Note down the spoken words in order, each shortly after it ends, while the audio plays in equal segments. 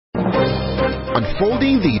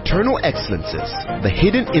unfolding the eternal excellences, the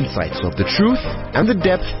hidden insights of the truth, and the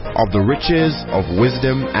depth of the riches of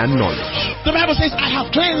wisdom and knowledge. The Bible says, I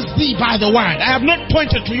have cleansed thee by the word. I have not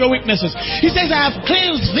pointed to your weaknesses. He says, I have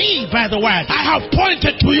cleansed thee by the word. I have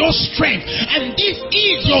pointed to your strength. And this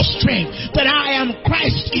is your strength, that I am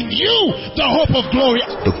Christ in you, the hope of glory.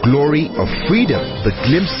 The glory of freedom, the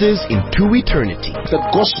glimpses into eternity. The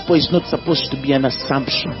gospel is not supposed to be an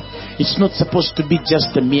assumption. It's not supposed to be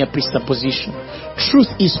just a mere presupposition. Truth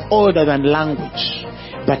is older than language,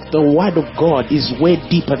 but the word of God is way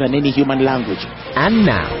deeper than any human language. And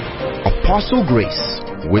now, Apostle Grace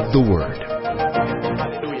with the word.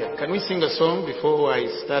 Hallelujah. Can we sing a song before I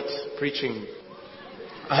start preaching?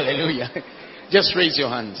 Hallelujah. Just raise your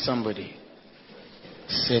hand, somebody.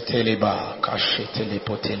 Seteleba kashetele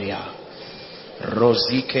potelia.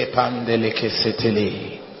 Rosike pandeleke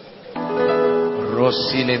setele.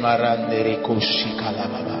 Rosile marandere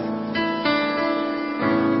kushikalababa.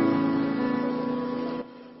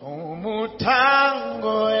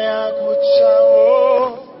 Umutango ya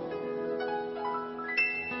kuchao.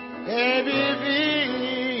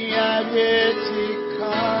 Ebibi ya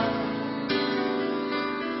vietika.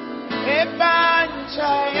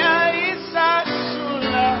 Ebancha ya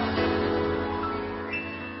isasula.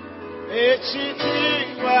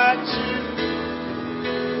 Echitiwachi.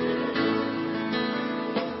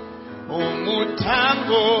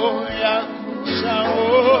 Umutango ya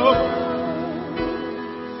kuchao.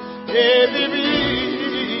 Ebibi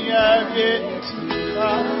ya vietika.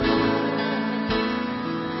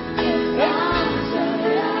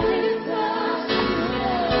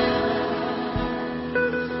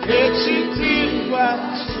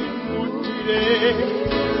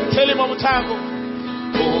 Tell him umutango.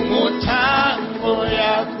 Umutango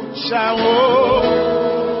ya kuchao.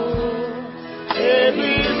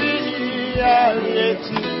 Ebibi ya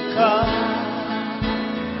vietika.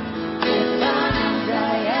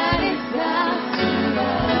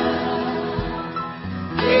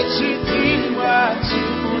 Echitiwa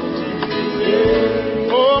chimutile.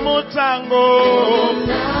 Umutango.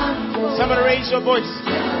 Somebody raise your voice.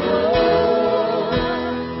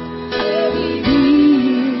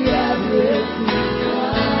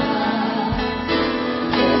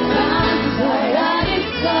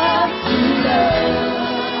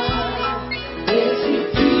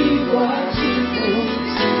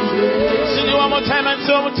 Sing it one more time and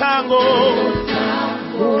say umutango.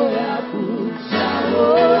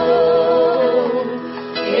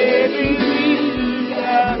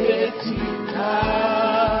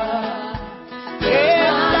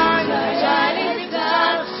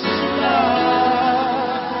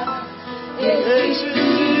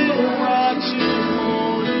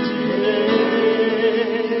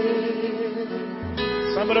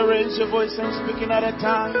 Somebody raise your voice and speak in other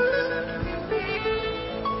tongues.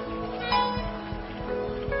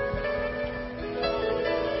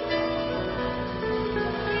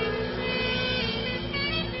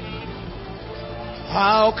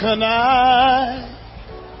 How can I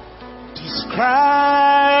describe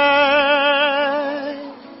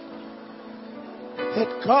that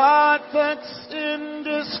God that's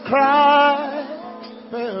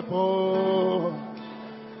indescribable?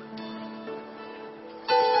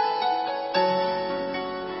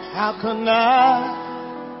 How can I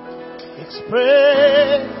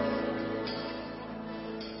express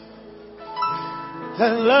the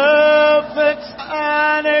love that's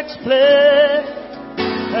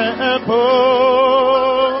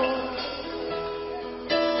unexplainable?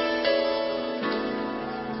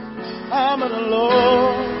 I'm at a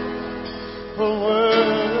loss for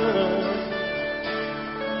words.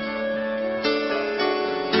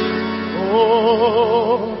 Oh,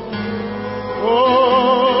 oh.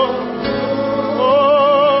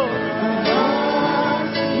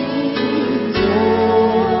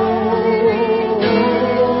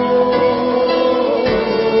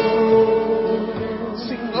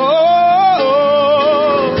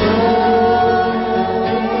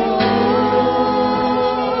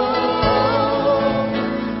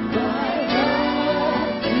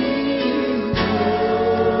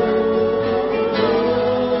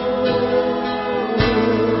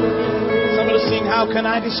 How can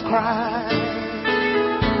I describe?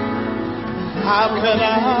 How can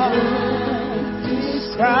I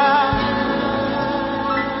describe?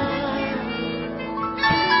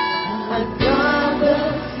 A God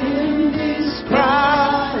that's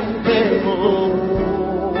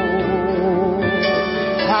indescribable.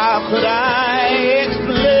 How could I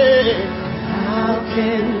explain? How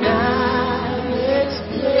can I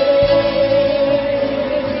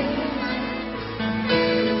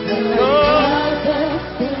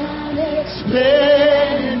explain?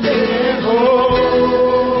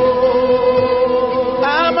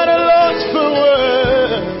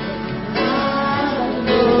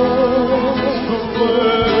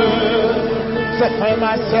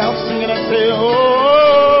 myself singing and say, oh.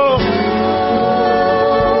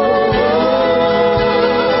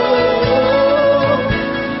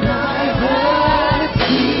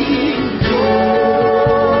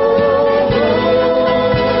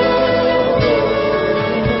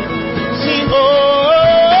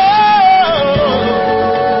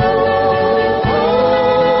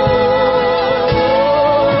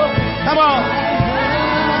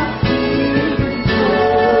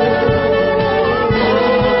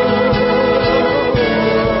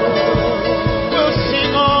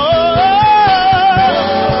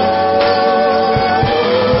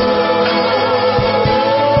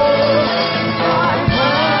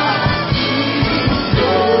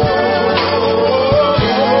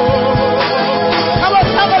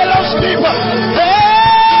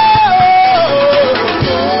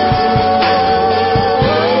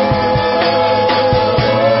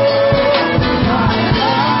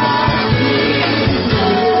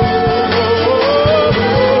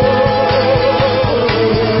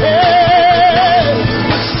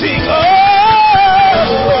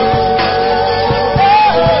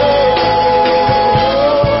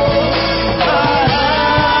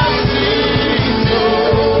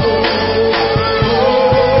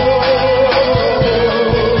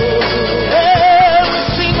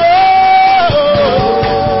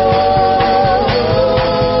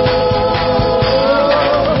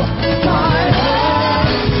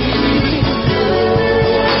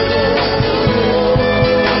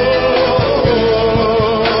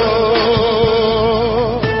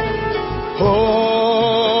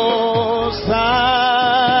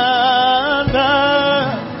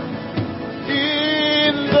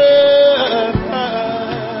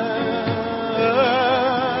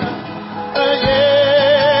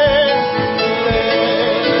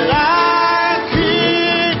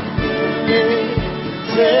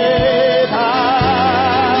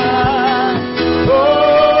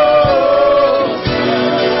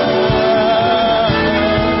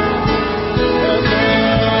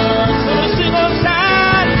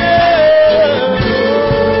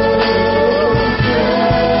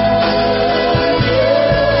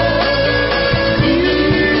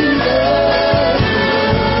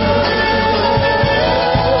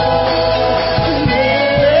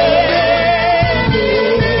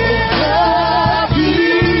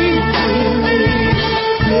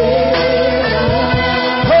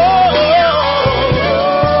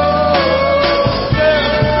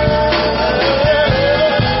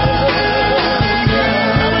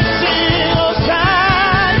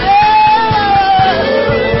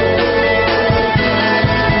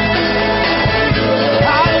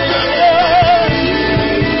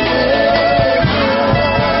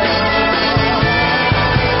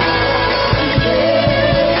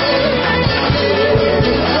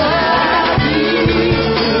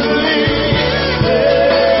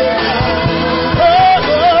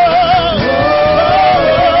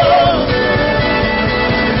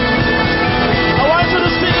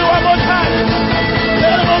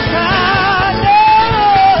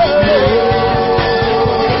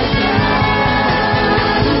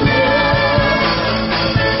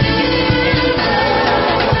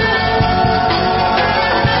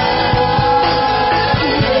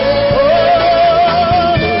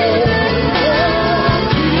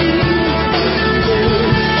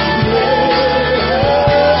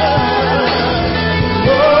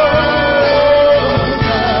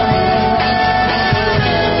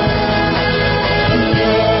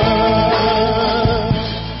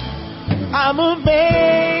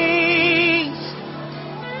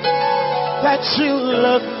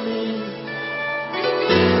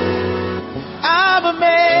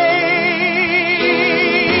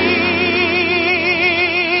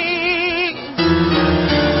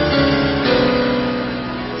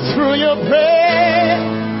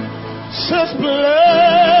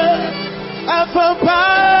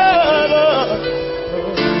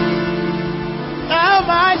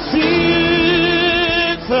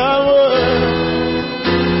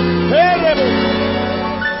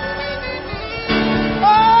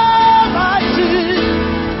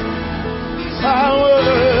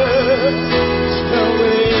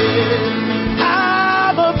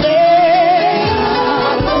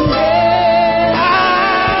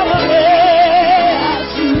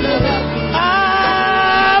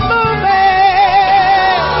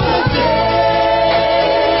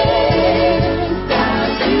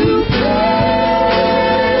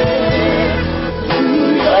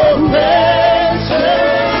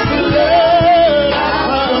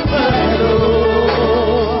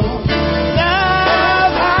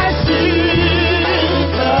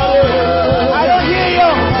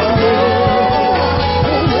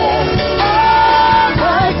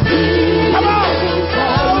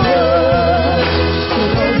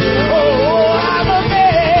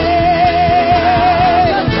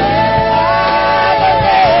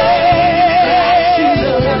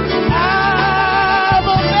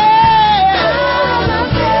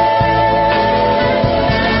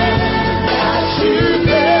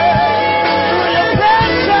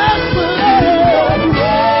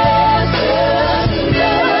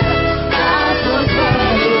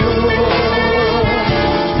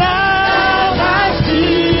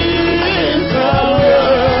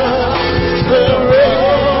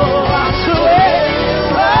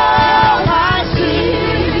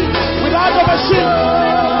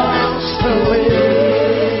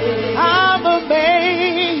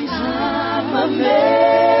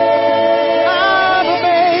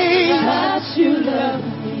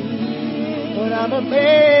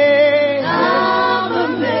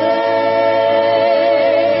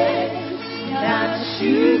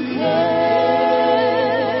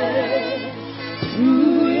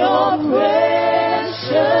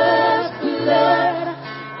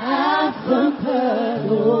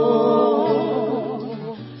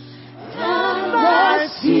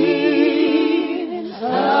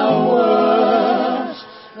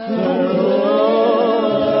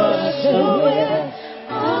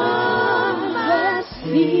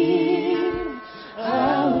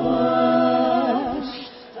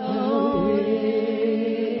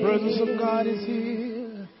 presence of God is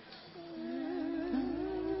here.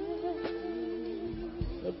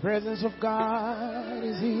 The presence of God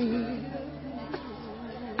is here.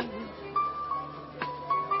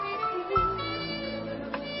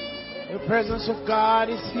 The presence of God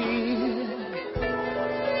is here.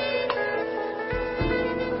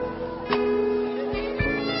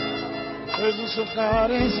 The presence of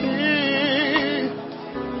God is here.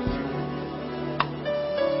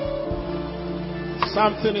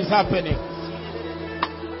 Something is happening.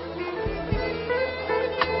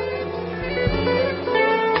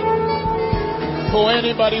 For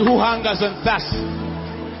anybody who hungers and thirsts,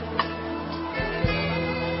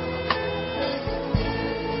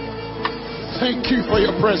 thank you for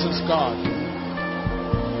your presence, God.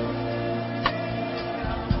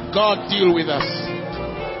 God, deal with us.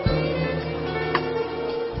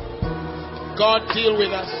 God, deal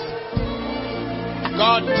with us.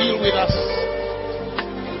 God, deal with us.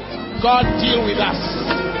 God, deal with us.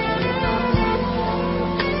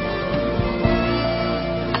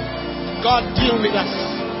 God, deal with us.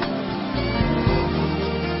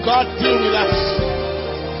 God, deal with us.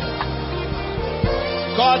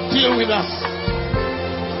 God, deal with us.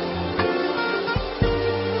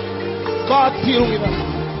 God, deal with us.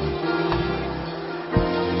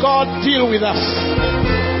 God, deal with us.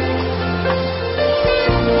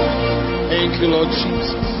 Thank you, Lord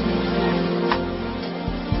Jesus.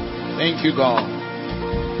 Thank you, God.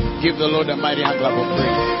 Give the Lord a mighty hand clap of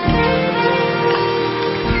praise.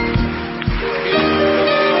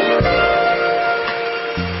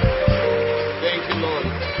 Thank you, Lord.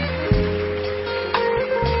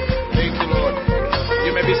 Thank you, Lord.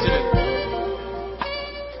 You may be seated.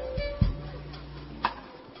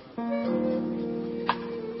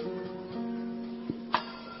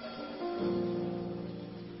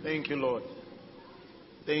 Thank you, Lord.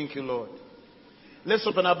 Thank you, Lord. Let's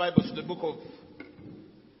open our Bibles to the book of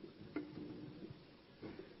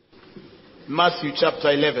Matthew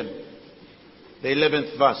chapter 11. The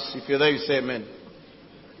 11th verse. If you're there, you say amen.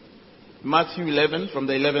 Matthew 11 from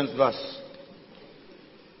the 11th verse.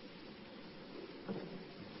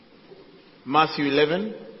 Matthew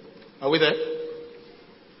 11. Are we there?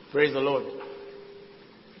 Praise the Lord.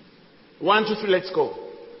 1, 2, 3, let's go.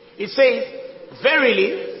 It says,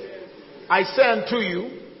 verily, I say unto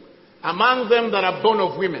you, among them that are born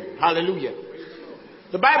of women. Hallelujah.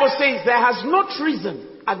 The Bible says there has not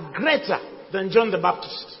risen a greater than John the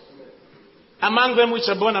Baptist. Among them which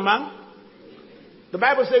are born among. The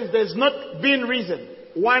Bible says there's not been risen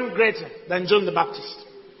one greater than John the Baptist.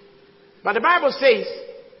 But the Bible says,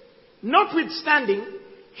 notwithstanding,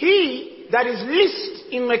 he that is least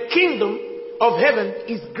in the kingdom of heaven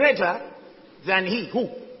is greater than he. Who?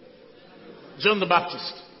 John the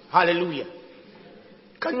Baptist. Hallelujah.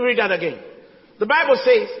 Can you read that again? The Bible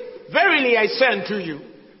says, verily I say unto you,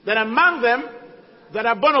 that among them that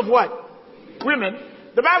are born of what? Women.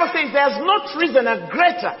 The Bible says there has not risen a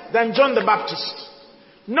greater than John the Baptist.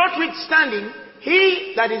 Notwithstanding,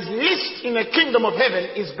 he that is least in the kingdom of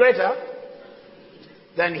heaven is greater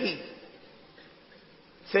than he.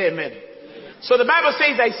 Say amen. So the Bible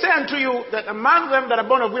says, I say unto you that among them that are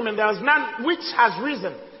born of women, there is none which has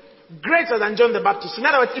risen greater than John the Baptist. In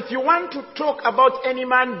other words, if you want to talk about any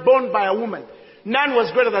man born by a woman, none was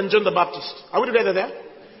greater than John the Baptist. Are we together there?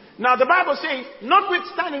 Now the Bible says,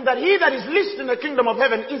 notwithstanding that he that is least in the kingdom of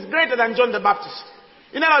heaven is greater than John the Baptist.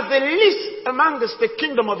 In other words, the least amongst the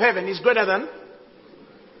kingdom of heaven is greater than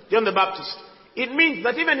John the Baptist. It means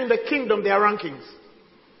that even in the kingdom there are rankings.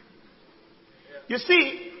 You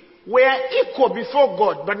see, we are equal before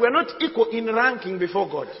God, but we are not equal in ranking before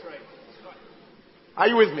God. Are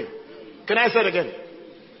you with me? Can I say it again?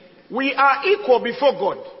 We are equal before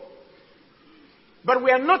God, but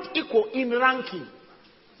we are not equal in ranking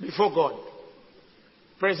before God.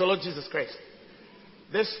 Praise the Lord Jesus Christ.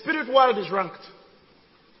 The spirit world is ranked,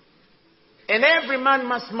 and every man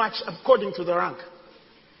must match according to the rank.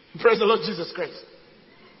 Praise the Lord Jesus Christ.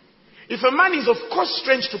 If a man is of course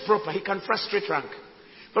strange to proper, he can frustrate rank.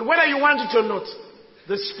 But whether you want it or not,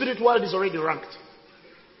 the spirit world is already ranked.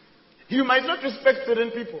 You might not respect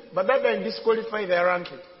certain people, but that doesn't disqualify their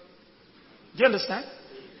ranking. Do you understand?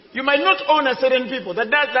 You might not honor certain people, that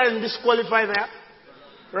doesn't disqualify their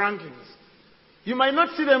rankings. You might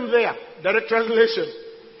not see them there, direct translation,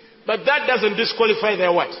 but that doesn't disqualify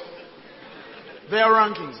their what? Their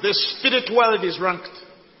rankings. The spirit world is ranked.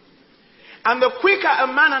 And the quicker a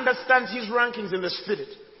man understands his rankings in the spirit,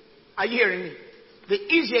 are you hearing me? The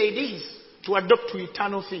easier it is to adopt to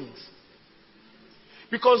eternal things.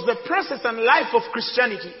 Because the process and life of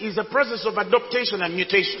Christianity is a process of adaptation and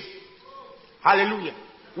mutation. Hallelujah.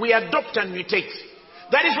 We adopt and mutate.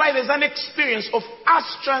 That is why there's an experience of us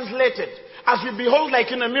translated. As we behold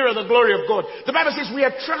like in a mirror the glory of God. The Bible says we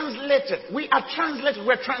are translated. We are translated.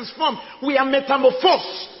 We are transformed. We are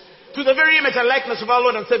metamorphosed to the very image and likeness of our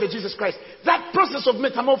Lord and Savior Jesus Christ. That process of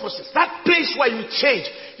metamorphosis, that place where you change.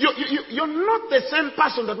 You're not the same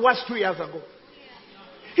person that was 2 years ago.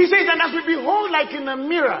 He says, and as we behold like in a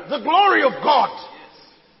mirror the glory of God.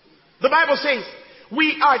 The Bible says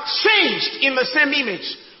we are changed in the same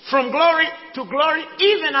image from glory to glory,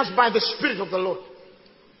 even as by the Spirit of the Lord.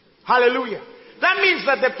 Hallelujah. That means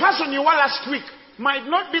that the person you were last week might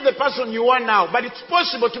not be the person you are now, but it's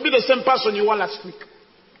possible to be the same person you were last week.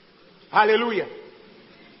 Hallelujah.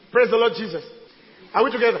 Praise the Lord Jesus. Are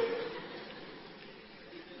we together?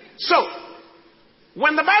 So,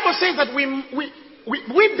 when the Bible says that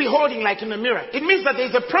we're beholding like in a mirror, it means that there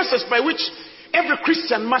is a process by which every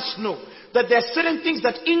Christian must know that there are certain things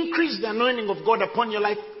that increase the anointing of God upon your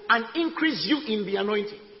life and increase you in the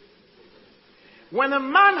anointing. When a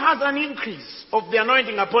man has an increase of the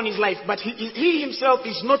anointing upon his life, but he himself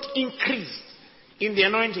is not increased in the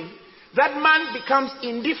anointing, that man becomes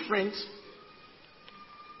indifferent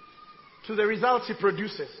to the results he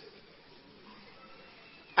produces.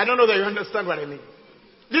 I don't know that you understand what I mean.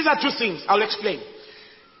 These are two things. I'll explain.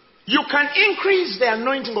 You can increase the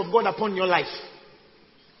anointing of God upon your life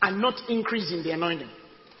and not increase in the anointing.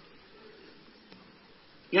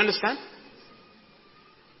 You understand?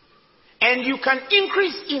 And you can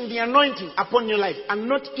increase in the anointing upon your life and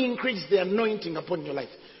not increase the anointing upon your life.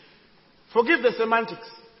 Forgive the semantics,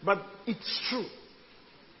 but it's true.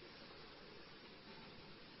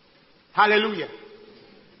 Hallelujah.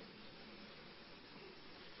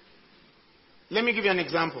 Let me give you an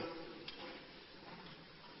example.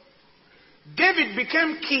 David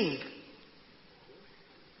became king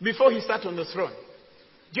before he sat on the throne.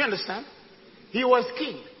 Do you understand? He was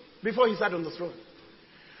king before he sat on the throne.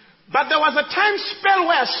 But there was a time spell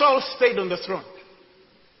where Saul stayed on the throne.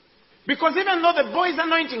 Because even though the boy's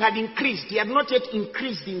anointing had increased, he had not yet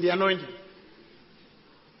increased in the anointing.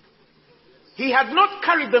 He had not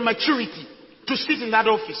carried the maturity to sit in that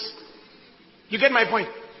office. You get my point?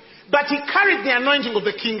 But he carried the anointing of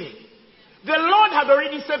the kingly. The Lord had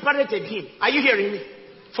already separated him. Are you hearing me?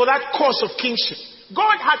 For that course of kingship.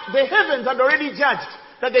 The heavens had already judged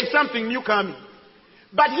that there's something new coming.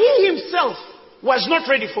 But he himself was not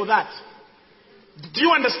ready for that. Do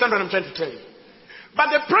you understand what I'm trying to tell you? But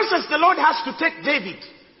the process the Lord has to take David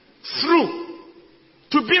through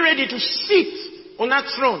to be ready to sit on that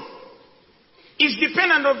throne is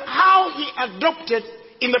dependent on how he adopted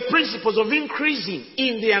in the principles of increasing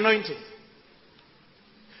in the anointing.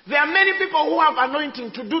 There are many people who have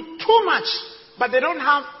anointing to do too much, but they don't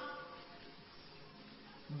have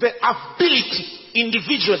the ability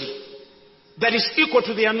individually that is equal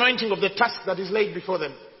to the anointing of the task that is laid before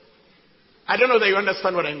them. I don't know that you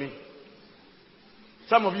understand what I mean.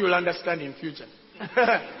 Some of you will understand in future.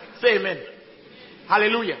 Say amen.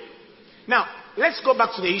 Hallelujah. Now, let's go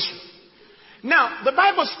back to the issue. Now, the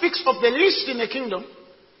Bible speaks of the least in the kingdom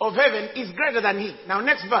of heaven is greater than he. Now,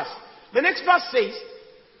 next verse. The next verse says,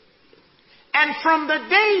 and from the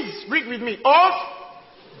days, read with me, of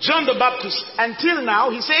John the Baptist until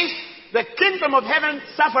now, he says, the kingdom of heaven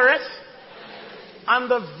suffereth,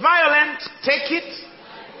 and the violent take it.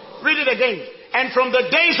 Read it again. And from the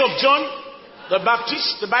days of John the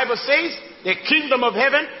Baptist, the Bible says, the kingdom of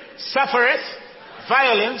heaven suffereth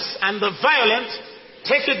violence, and the violent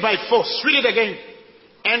take it by force. Read it again.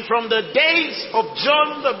 And from the days of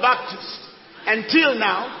John the Baptist until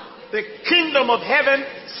now, the kingdom of heaven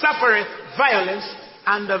suffereth violence,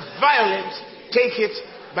 and the violent take it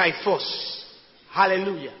by force.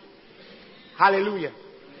 Hallelujah. Hallelujah.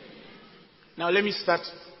 Now let me start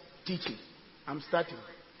teaching. I'm starting.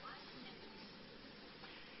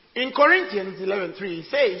 In Corinthians 11:3, he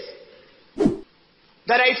says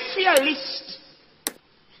that I fear least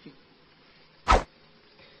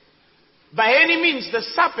by any means the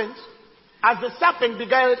serpent, as the serpent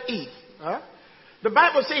beguiled Eve. The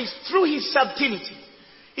Bible says through his subtlety.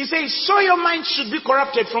 He says, so your mind should be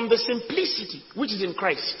corrupted from the simplicity which is in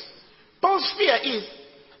Christ. Paul's fear is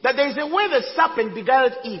that there is a way the serpent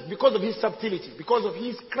beguiled Eve because of his subtlety, because of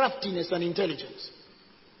his craftiness and intelligence.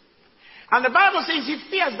 And the Bible says he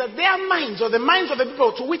fears that their minds, or the minds of the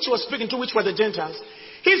people to which he was speaking, to which were the Gentiles,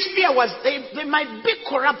 his fear was they might be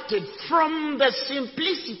corrupted from the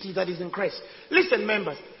simplicity that is in Christ. Listen,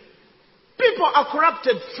 members, people are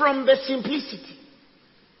corrupted from the simplicity.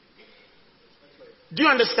 Do you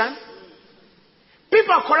understand?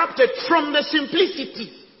 People are corrupted from the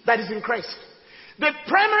simplicity that is in Christ. The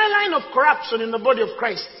primary line of corruption in the body of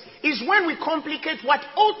Christ is when we complicate what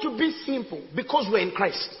ought to be simple because we're in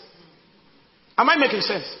Christ. Am I making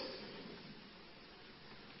sense?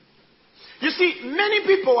 You see, many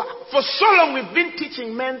people, for so long we've been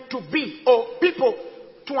teaching men to be, or people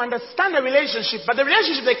to understand a relationship, but the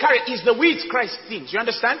relationship they carry is the with Christ things. You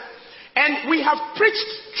understand? And we have preached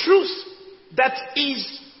truth that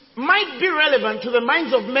might be relevant to the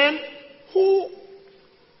minds of men who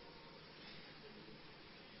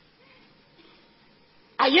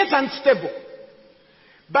are yet unstable.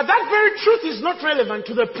 But that very truth is not relevant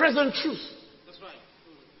to the present truth. That's right.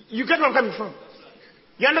 You get where I'm coming from?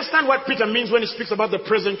 You understand what Peter means when he speaks about the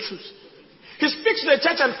present truth? He speaks to the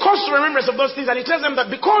church and calls to remembrance of those things, and he tells them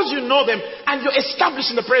that because you know them and you're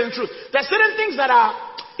established in the present truth, there are certain things that are,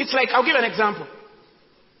 it's like, I'll give an example.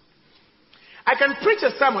 I can preach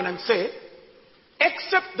a sermon and say,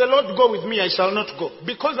 except the Lord go with me, I shall not go.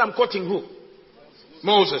 Because I'm quoting who?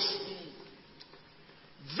 Moses.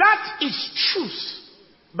 That is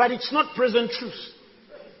truth, but it's not present truth.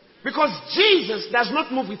 Because Jesus does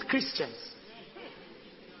not move with Christians.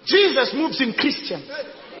 Jesus moves in Christians.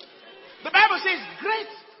 The Bible says,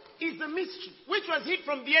 great is the mystery, which was hid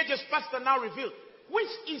from the ages past and now revealed. Which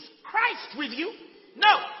is Christ with you?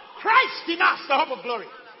 No, Christ in us, the hope of glory.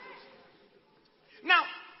 Now,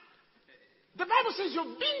 the Bible says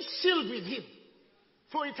you've been sealed with him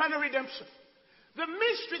for eternal redemption. The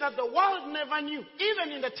mystery that the world never knew,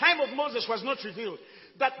 even in the time of Moses, was not revealed.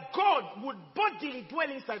 That God would bodily dwell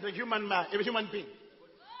inside a human being.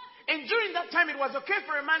 And during that time, it was okay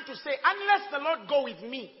for a man to say, unless the Lord go with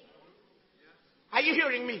me. Are you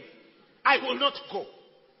hearing me? I will not go.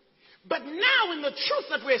 But now in the truth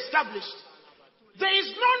that we established, there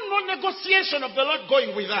is no negotiation of the Lord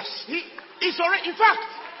going with us. He's already, in fact,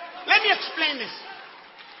 let me explain this.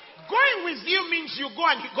 Going with you means you go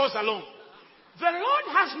and he goes along. The Lord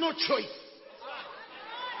has no choice.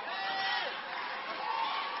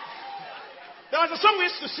 There was a song we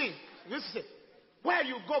used to sing. We used to say, where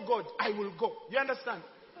you go, God, I will go. You understand?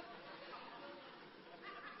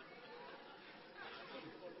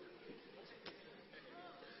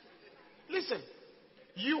 Listen,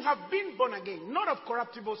 you have been born again, not of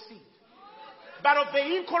corruptible seed, but of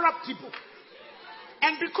the incorruptible.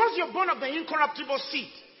 And because you're born of the incorruptible seed,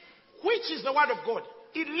 which is the word of God,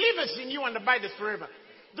 it lives in you and abideth forever.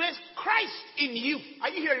 There's Christ in you. Are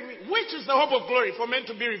you hearing me? Which is the hope of glory for men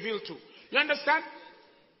to be revealed to. You understand?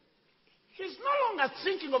 He's no longer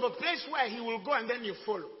thinking of a place where he will go and then you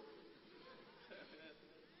follow.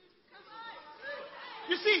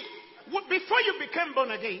 You see, before you became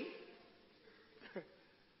born again,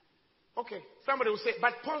 okay, somebody will say,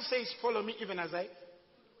 but Paul says, follow me even as I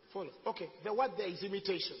follow. Okay, the word there is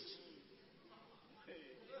imitations.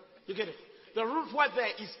 You get it? The root word there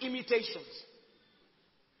is imitations.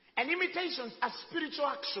 And imitations are spiritual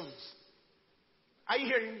actions. Are you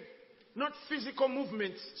hearing me? Not physical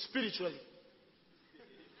movements spiritually.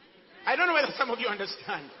 I don't know whether some of you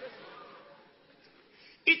understand.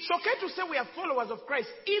 It's okay to say we are followers of Christ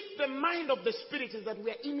if the mind of the Spirit is that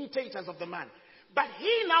we are imitators of the man. But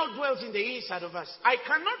he now dwells in the inside of us. I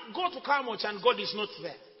cannot go to Kamoch and God is not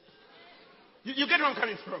there. You get where I'm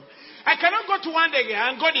coming from? I cannot go to Wandege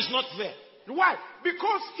and God is not there. Why?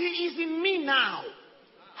 Because he is in me now.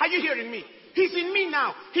 Are you hearing me? He's in me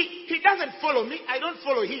now. He doesn't follow me. I don't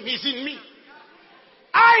follow him. He's in me.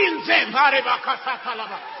 I in them.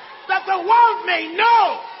 That the world may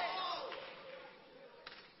know.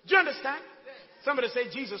 Do you understand? Somebody say,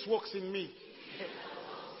 Jesus walks in me.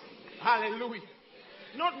 Hallelujah.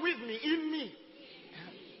 Not with me, in me.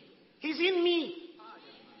 He's in me.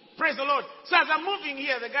 Praise the Lord. So as I'm moving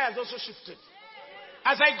here, the guy has also shifted.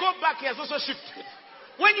 As I go back, he has also shifted.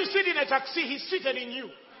 When you sit in a taxi, he's seated in you.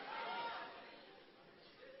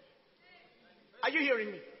 Are you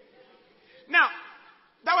hearing me? Now,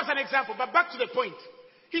 that was an example, but back to the point.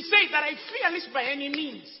 He says that I fear lest by any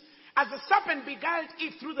means, as the serpent beguiled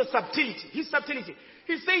Eve through the subtlety, his subtlety.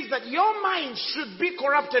 He says that your mind should be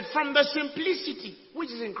corrupted from the simplicity which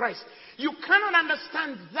is in Christ. You cannot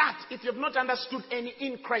understand that if you have not understood any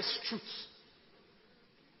in Christ truths.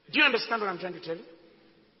 Do you understand what I'm trying to tell you?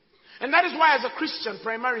 And that is why as a Christian,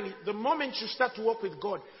 primarily, the moment you start to walk with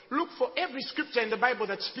God, look for every scripture in the Bible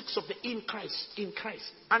that speaks of the in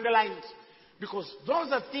Christ. Underline it. Because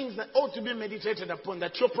those are things that ought to be meditated upon,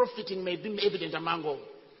 that your profiting may be evident among all.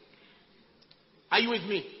 Are you with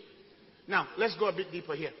me? Now, let's go a bit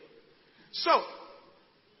deeper here. So,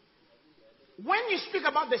 when you speak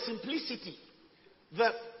about the simplicity, the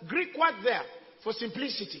Greek word there for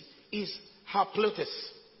simplicity is haplotes.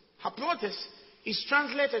 Haplotes is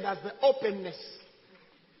translated as the openness,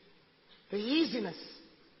 the easiness,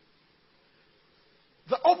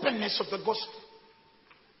 The openness of the gospel.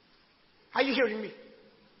 Are you hearing me?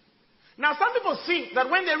 Now, some people think that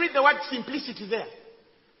when they read the word simplicity there,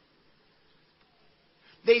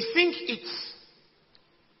 they think it's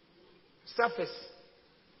surface,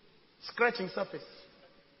 scratching surface.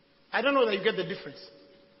 I don't know that you get the difference.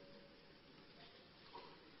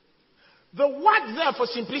 The word there for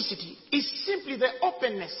simplicity is simply the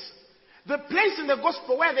openness. The place in the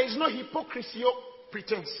gospel where there is no hypocrisy or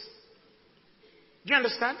pretense. Do you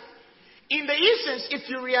understand? In the essence, if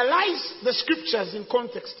you realize the scriptures in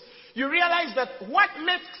context, you realize that what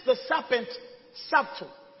makes the serpent subtle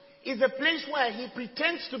is a place where he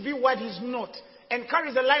pretends to be what he's not and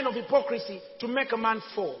carries a line of hypocrisy to make a man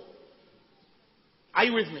fall. Are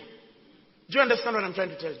you with me? Do you understand what I'm trying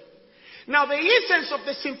to tell you? Now, the essence of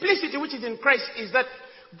the simplicity which is in Christ is that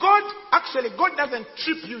God doesn't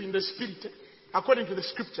trip you in the spirit, according to the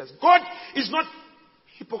scriptures. God is not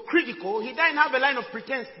hypocritical. He doesn't have a line of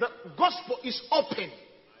pretense. The gospel is open.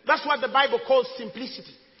 That's what the Bible calls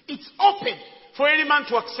simplicity. It's open for any man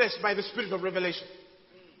to access by the spirit of revelation.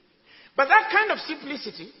 But that kind of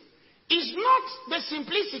simplicity is not the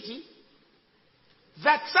simplicity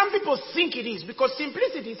that some people think it is. Because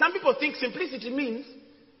some people think simplicity means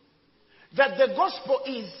that the gospel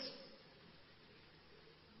is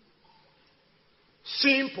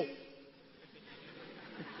simple.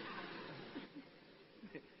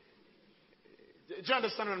 Do you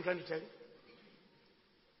understand what I'm trying to tell you?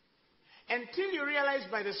 Until you realize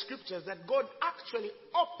by the scriptures that God actually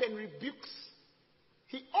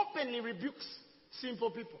He openly rebukes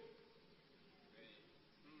simple people.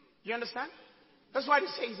 You understand? That's why He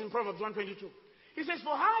says in Proverbs 1:22. He says,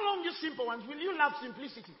 "For how long, you simple ones, will you love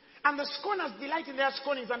simplicity? And the scorners delight in their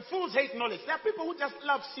scornings, and fools hate knowledge." There are people who just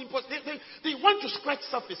love simple. They want to scratch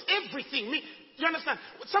surface. Everything. You understand?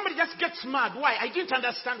 Somebody just gets mad. Why? I didn't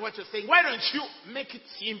understand what you're saying. Why don't you make it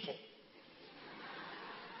simple?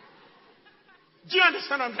 Do you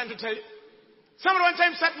understand what I'm trying to tell you? Someone one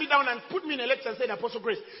time sat me down and put me in a lecture and said, "Apostle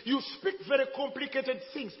Grace, you speak very complicated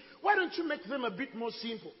things. Why don't you make them a bit more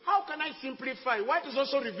simple?" How can I simplify what is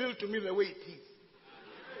also revealed to me the way it is?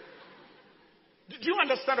 Do you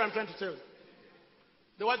understand what I'm trying to tell you?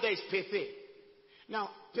 The word there is pethe. Now,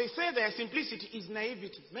 pethe there, simplicity, is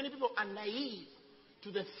naivety. Many people are naive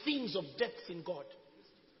to the things of depth in God.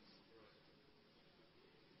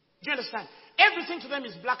 Do you understand? Everything to them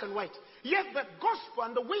is black and white. Yet the gospel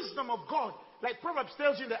and the wisdom of God, like Proverbs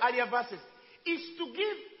tells you in the earlier verses, is to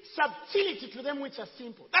give subtlety to them which are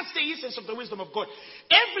simple. That's the essence of the wisdom of God.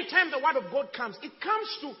 Every time the word of God comes, it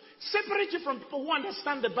comes to separate you from people who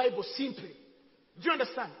understand the Bible simply. Do you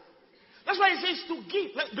understand? That's why it says to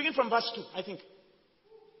give. Let's begin from verse 2, I think.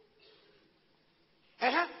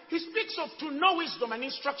 He speaks of to know wisdom and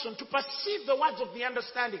instruction, to perceive the words of the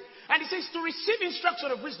understanding. And he says to receive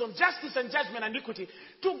instruction of wisdom, justice and judgment and equity,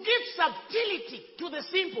 to give subtlety to the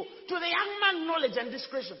simple, to the young man knowledge and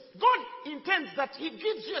discretion. God intends that He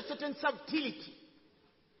gives you a certain subtlety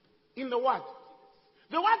in the word.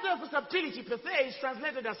 The word there for subtlety, pethe, is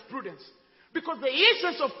translated as prudence. Because the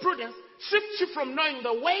essence of prudence shifts you from knowing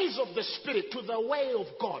the ways of the Spirit to the way of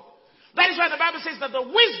God. That is why the Bible says that the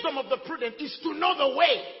wisdom of the prudent is to know the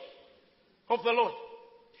way of the Lord.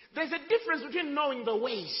 There's a difference between knowing the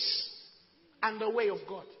ways and the way of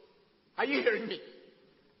God. Are you hearing me?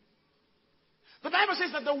 The Bible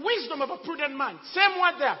says that the wisdom of a prudent man, same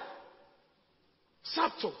word there,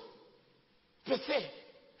 subtle, pethe.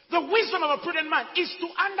 The wisdom of a prudent man is to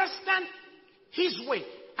understand his way,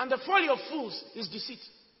 and the folly of fools is deceit.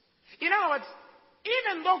 In other words,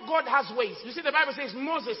 even though God has ways, you see the Bible says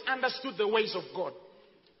Moses understood the ways of God.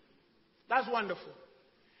 That's wonderful.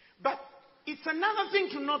 But it's another thing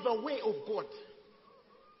to know the way of God.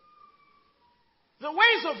 The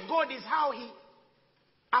ways of God is how He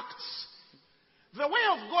acts. The way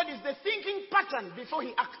of God is the thinking pattern before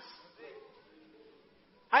He acts.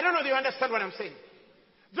 I don't know if you understand what I'm saying.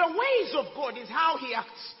 The ways of God is how He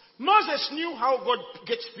acts. Moses knew how God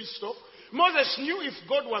gets pissed off. Moses knew if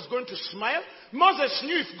God was going to smile. Moses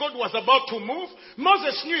knew if God was about to move.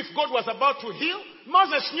 Moses knew if God was about to heal.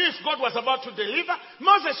 Moses knew if God was about to deliver.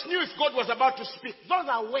 Moses knew if God was about to speak. Those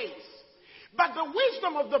are ways. But the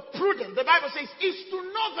wisdom of the prudent, the Bible says, is to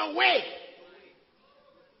know the way.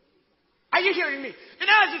 Are you hearing me? In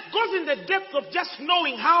other words, it goes in the depth of just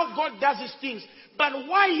knowing how God does His things, but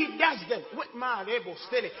why He does them.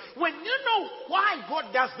 When you know why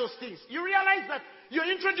God does those things, you realize that you're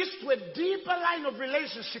introduced to a deeper line of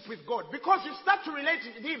relationship with God, because you start to relate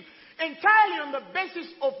with Him entirely on the basis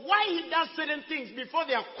of why He does certain things before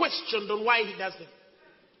they are questioned on why He does them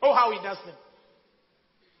or how He does them.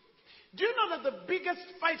 Do you know that the biggest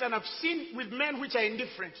fight, and I've seen with men which are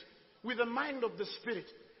indifferent, with the mind of the Spirit,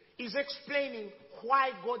 is explaining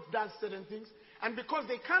why God does certain things? And because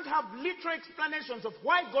they can't have literal explanations of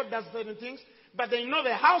why God does certain things, but they know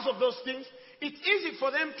the house of those things, it's easy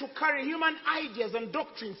for them to carry human ideas and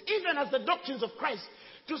doctrines, even as the doctrines of Christ,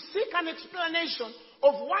 to seek an explanation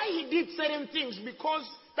of why he did certain things, because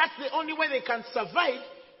that's the only way they can survive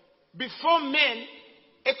before men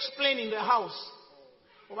explaining the house.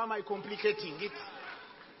 Or am I complicating it?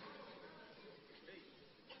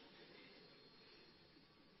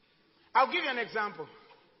 I'll give you an example.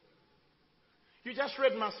 You just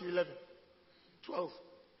read Matthew 11:12.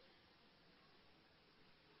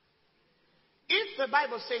 If the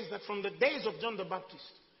Bible says that from the days of John the Baptist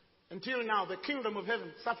until now, the kingdom of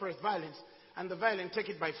heaven suffereth violence, and the violent take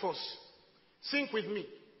it by force. Think with me.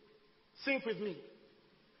 Think with me.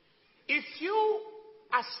 If you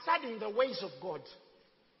are studying the ways of God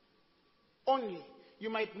only, you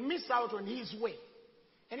might miss out on his way.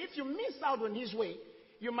 And if you miss out on his way,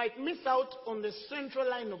 you might miss out on the central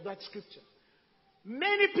line of that scripture.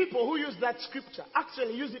 Many people who use that scripture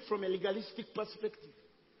actually use it from a legalistic perspective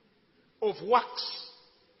of works.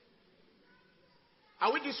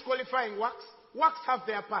 Are we disqualifying works? Works have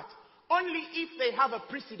their part. Only if they have a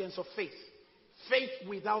precedence of faith. Faith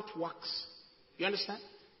without works. You understand?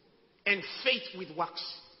 And faith with works.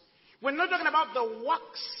 We're not talking about the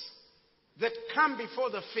works that come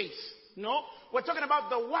before the faith. No, we're talking about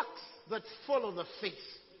the works that follow the faith.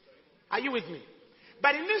 Are you with me?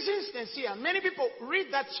 But in this instance here, many people read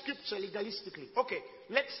that scripture legalistically. Okay,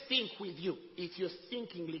 let's think with you if you're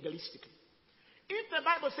thinking legalistically. If the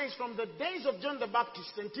Bible says from the days of John the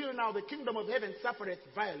Baptist until now the kingdom of heaven suffereth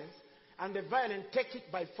violence, and the violent take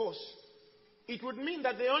it by force, it would mean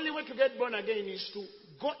that the only way to get born again is to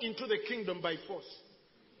go into the kingdom by force.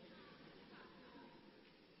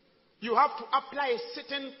 You have to apply a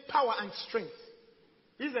certain power and strength.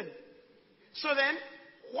 Isn't it? So then,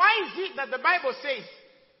 why is it that the Bible says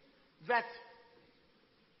that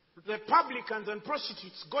the publicans and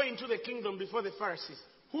prostitutes go into the kingdom before the Pharisees?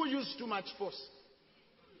 Who used too much force?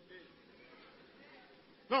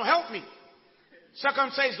 No, help me.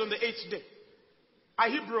 Circumcised on the 8th day. A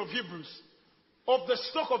Hebrew of Hebrews. Of the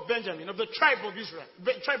stock of Benjamin. Of the tribe of Israel.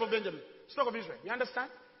 Tribe of Benjamin. Stock of Israel. You understand?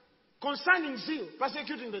 Concerning zeal.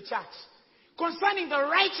 Persecuting the church. Concerning the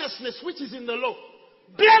righteousness which is in the law.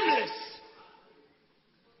 Blameless.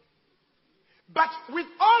 But with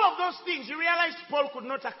all of those things, you realize Paul could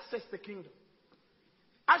not access the kingdom.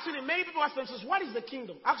 Actually, many people ask themselves, what is the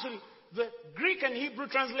kingdom? Actually, the Greek and Hebrew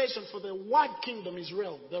translation for the word kingdom is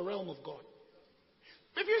realm, the realm of God.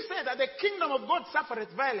 If you say that the kingdom of God suffereth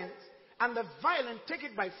violence, and the violent take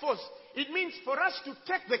it by force, it means for us to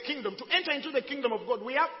take the kingdom, to enter into the kingdom of God,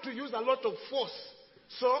 we have to use a lot of force.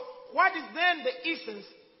 So, what is then the essence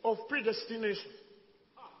of predestination?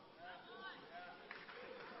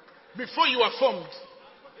 Before you are formed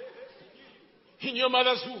in your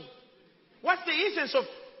mother's womb. What's the essence of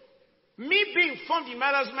me being formed in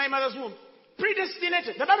my mother's womb?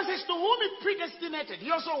 Predestinated. The Bible says, to whom he predestinated, he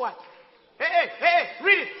also what? Hey,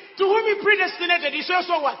 read it. To whom he predestinated, he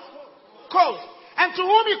also what? Called. And to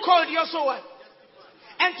whom he called, he also what?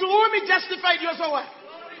 And to whom he justified, he also what?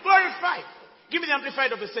 Glorified. Give me the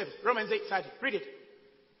amplified of the same. Romans 8:30. Read it.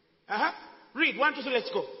 Read. 1, 2, 3, let's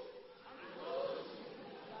go.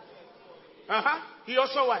 He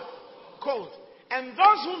also what? Called. And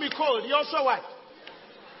those whom he called, he also what?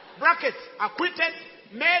 Brackets. Acquitted,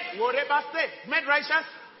 made, whatever state, made righteous,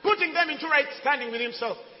 putting them into right standing with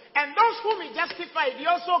himself. And those whom he justified, he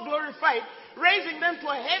also glorified, raising them to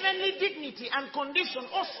a heavenly dignity and condition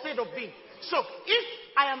or state of being. So, if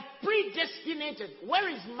I am predestinated, where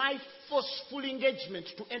is my forceful engagement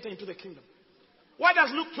to enter into the kingdom? What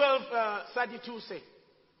does Luke 12:32 say?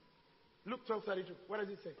 Luke 12:32. What does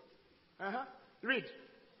it say? Read.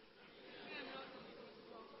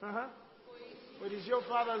 What is your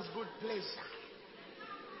Father's good pleasure?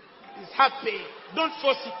 He's happy. Don't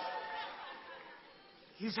force it.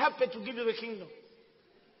 He's happy to give you the kingdom.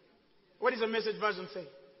 What does the Message version say?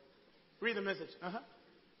 Read the Message.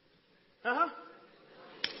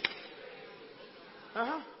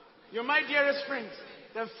 You're my dearest friend.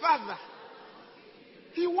 The Father.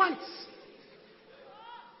 He wants.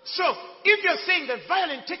 So, if you're saying the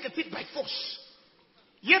violent taketh it by force,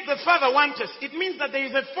 yet the Father wants us, it means that there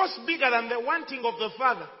is a force bigger than the wanting of the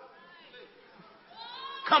Father.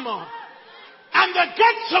 Come on. And the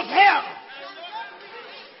gates of hell.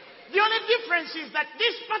 The only difference is that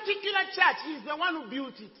this particular church is the one who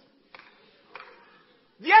built it.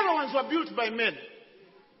 The other ones were built by men.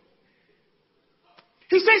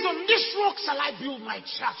 He says, on this rock shall I build my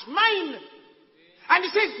church. Mine. And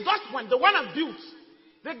he says, that one, the one I've built,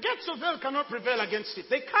 the gates of hell cannot prevail against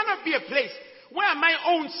it. There cannot be a place where my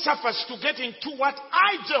own suffers to get into what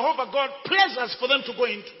I, Jehovah God, pleasures for them to go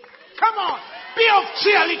into. Come on. Be of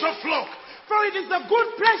cheer, little flock. For it is the good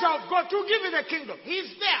pleasure of God to give you the kingdom.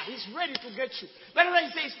 He's there. He's ready to get you. That's why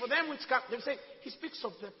he says, for them which come, they say, he speaks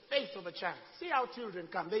of the faith of a child. See how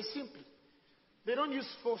children come. They simply, they don't use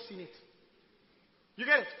force in it. You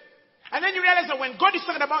get it? And then you realize that when God is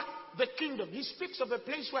talking about the kingdom, he speaks of a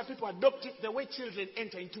place where people adopt it the way children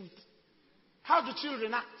enter into it. How do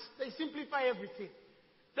children act? They simplify everything.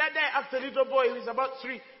 That day, after a little boy who is about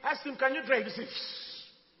 3, asked him, can you drive? He said,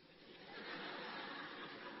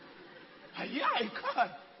 yeah, I can.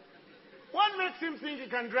 What makes him think he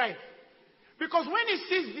can drive? Because when he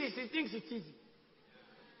sees this, he thinks it's easy.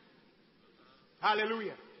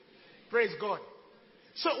 Hallelujah. Praise God.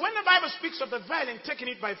 So when the Bible speaks of the violent taking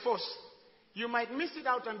it by force, you might miss it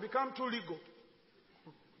out and become too legal.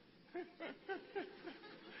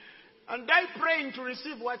 And die praying to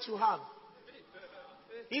receive what you have.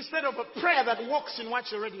 Instead of a prayer that walks in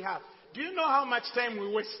what you already have. Do you know how much time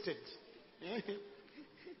we wasted?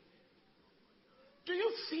 Do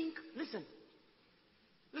you think, listen,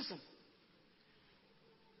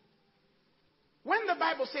 when the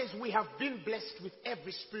Bible says we have been blessed with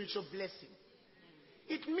every spiritual blessing,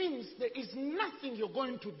 it means there is nothing you're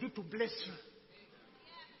going to do to bless you.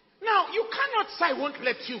 Now, you cannot say, I won't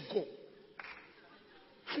let you go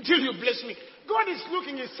until you bless me. God is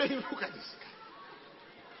looking and saying, look at this guy.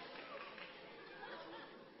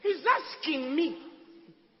 He's asking me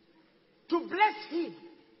to bless him.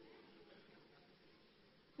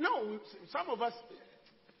 No, some of us,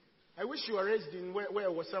 I wish you were raised in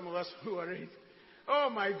where were some of us who were raised. Oh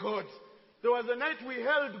my God. There was a night we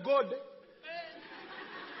held God.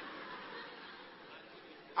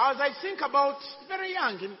 As I think about, very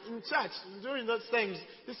young in church, during those times,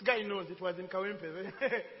 this guy knows it was in Kawempe.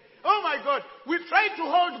 Oh my God. We tried to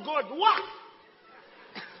hold God. What?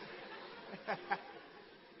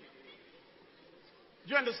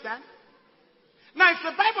 Do you understand? Now, if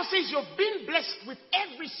the Bible says you've been blessed with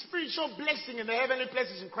every spiritual blessing in the heavenly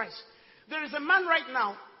places in Christ, there is a man right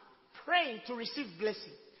now praying to receive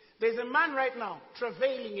blessing. There's a man right now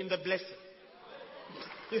travailing in the blessing.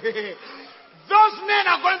 Those men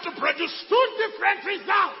are going to produce 2 different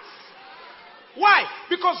results. Why?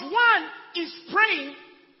 Because one is praying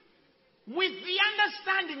with the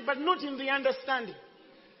understanding but not in the understanding.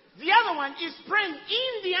 The other one is praying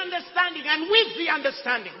in the understanding and with the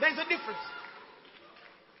understanding. There's a difference.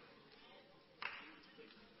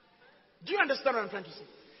 Do you understand what I'm trying to say?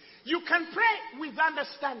 You can pray with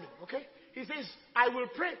understanding, okay? He says, I will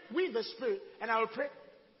pray with the Spirit and I will pray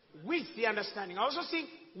with the understanding. I also sing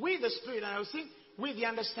with the Spirit and I will sing with the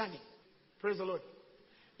understanding. Praise the Lord.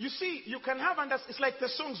 You see, you can have it's like the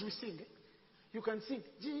songs we sing. Eh? You can sing,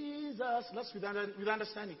 Jesus, that's with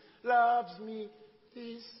understanding. Loves me,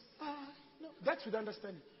 this I know. That's with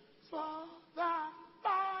understanding. For the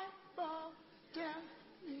Bible tells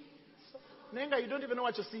me so. Nenga, you don't even know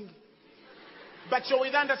what you're singing. But you're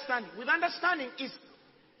with understanding. With understanding is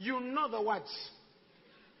you know the words.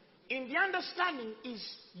 In the understanding is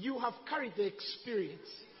you have carried the experience.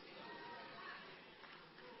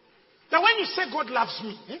 That when you say God loves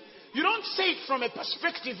me, you don't say it from a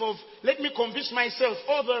perspective of let me convince myself,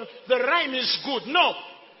 oh, the rhyme is good. No.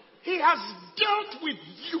 He has dealt with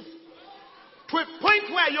you to a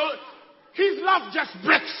point where his love just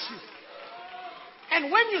breaks you.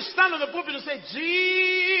 And when you stand on the pulpit and say,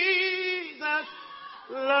 Jesus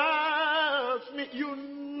loves me, you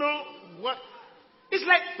know what? It's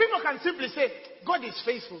like people can simply say, God is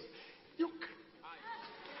faithful.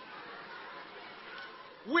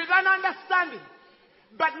 With an understanding,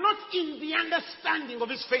 but not in the understanding of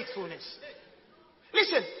his faithfulness.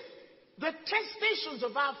 Listen, the testations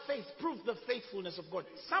of our faith prove the faithfulness of God.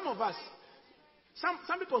 Some of us,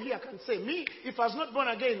 some people here can say, me, if I was not born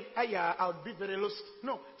again, I would be very lost.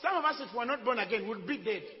 No, some of us, if we're not born again, would be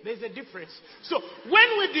dead. There's a difference. So, when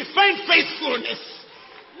we define faithfulness,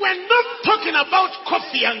 we're not talking about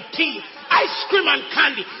coffee and tea, ice cream and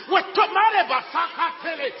candy. We're talking about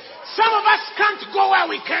some of us can't go where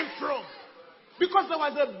we came from because there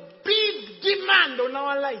was a big demand on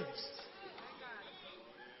our lives.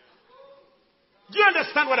 Do you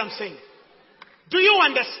understand what I'm saying? Do you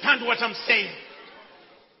understand what I'm saying?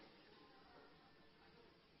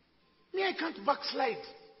 Me, I can't backslide.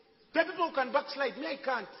 There are people who can backslide. Me, I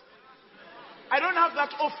can't. I don't have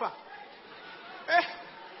that offer.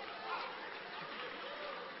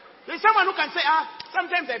 There's someone who can say,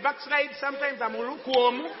 sometimes I backslide, sometimes I'm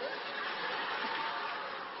lukewarm.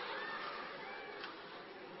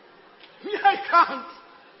 can't.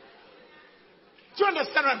 Do you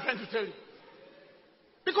understand what I'm trying to tell you?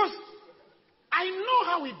 Because I know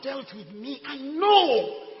how he dealt with me. I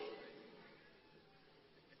know.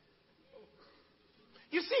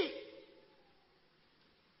 You see,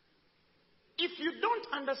 if you don't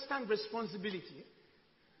understand responsibility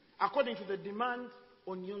according to the demand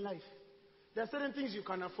on your life, there are certain things you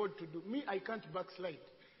can afford to do. Me, I can't backslide.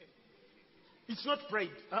 It's not pride.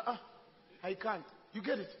 I can't. You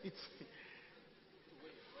get it?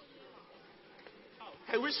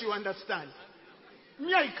 I wish you understand.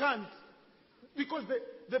 Me, I can't. Because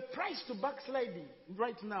the price to backsliding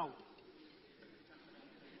right now,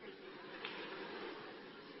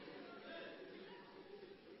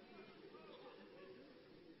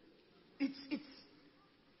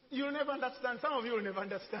 you'll never understand. Some of you will never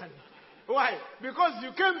understand. Why? Because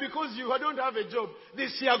you came because you don't have a job.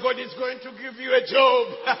 This year God is going to give you a job.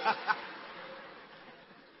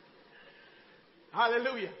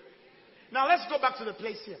 Hallelujah. Now let's go back to the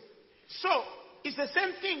place here. So, it's the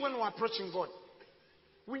same thing when we're approaching God.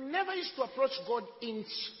 We never used to approach God in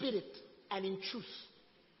spirit and in truth.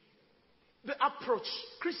 The approach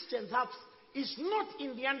Christians have is not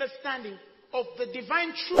in the understanding of the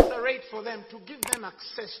divine truth arrayed for them to give them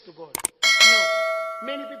access to God. No.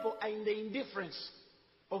 Many people are in the indifference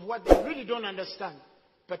of what they really don't understand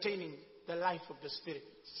pertaining the life of the Spirit.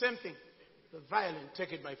 Same thing. The violent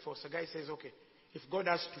take it by force. A guy says, okay, if God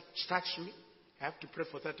has to touch me, I have to pray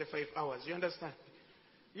for 35 hours. You understand?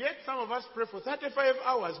 Yet some of us pray for 35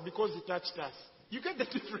 hours because he touched us. You get the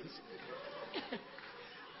difference?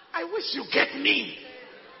 I wish you get me.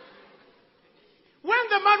 When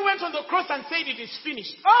the man went on the cross and said it is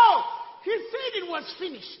finished. Oh, he said it was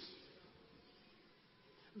finished.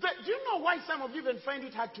 Do you know why some of you even find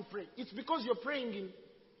it hard to pray? It's because you're praying in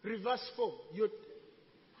reverse form.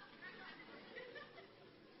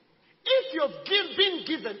 If you've been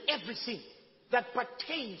given everything that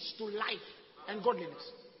pertains to life and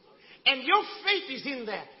godliness, and your faith is in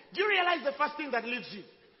there, do you realize the first thing that leaves you?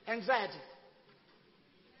 Anxiety.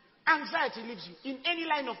 Anxiety leaves you in any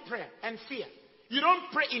line of prayer and fear. You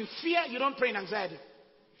don't pray in fear, you don't pray in anxiety.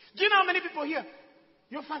 Do you know how many people here?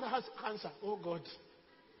 Your father has cancer. Oh God.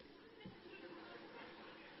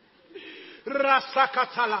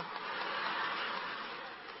 Rasakatala.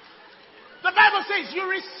 The Bible says you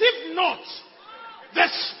receive not the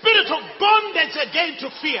spirit of bondage again to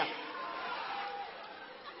fear.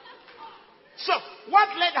 So, what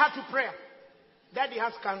led her to prayer? Daddy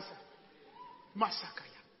has cancer.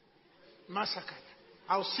 Masakaya. Masakaya.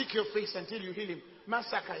 I'll seek your face until you heal him.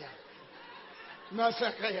 Masakaya.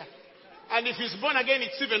 Masakaya. And if he's born again,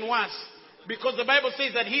 it's even worse. Because the Bible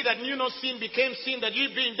says that he that knew no sin became sin, that ye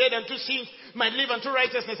being dead unto sins might live unto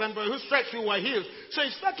righteousness, and by whose stripes you were healed. So you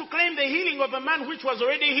start to claim the healing of a man which was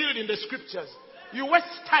already healed in the scriptures. You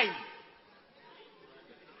waste time.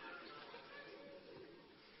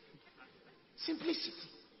 Simplicity,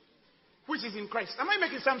 which is in Christ. Am I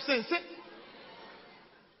making some sense?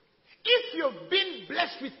 If you've been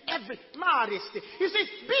blessed with every majesty, he says,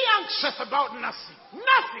 be anxious about nothing.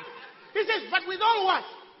 Nothing. He says, but with all what?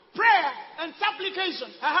 Prayer and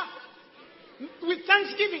supplication. With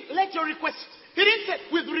thanksgiving, let your request. He didn't say,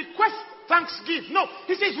 with request, thanksgiving. No.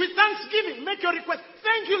 He says, with thanksgiving, make your request.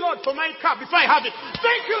 Thank you, Lord, for my car before I have it.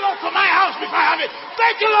 Thank you, Lord, for my house before I have it.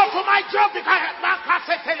 Thank you, Lord, for my job before I have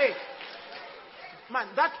it. Man,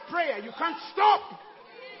 that prayer, you can't stop.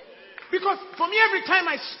 Because for me, every time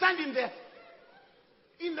I stand in there,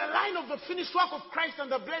 in the line of the finished work of Christ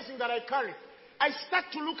and the blessing that I carry, I start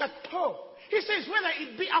to look at Paul. He says, whether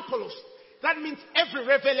it be Apollos, that means every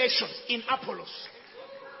revelation in Apollos.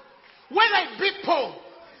 Whether it be Paul,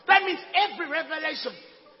 that means every revelation.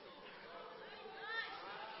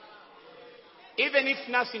 Even if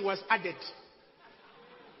nothing was added.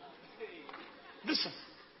 Listen.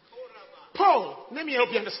 Paul, let me help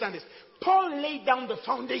you understand this. Paul laid down the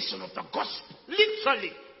foundation of the gospel,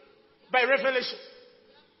 literally, by revelation.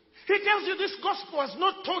 He tells you this gospel was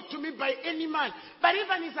not taught to me by any man, but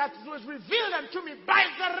even as it was revealed unto me by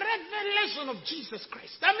the revelation of Jesus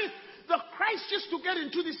Christ. That means the Christ used to get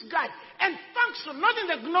into this guy and function, not in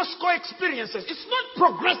the gnostical experiences. It's not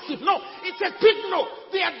progressive, no. It's a big no.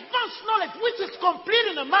 The advanced knowledge which is complete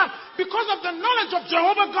in a man because of the knowledge of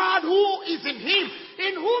Jehovah God who is in him,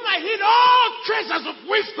 in whom I hid all treasures of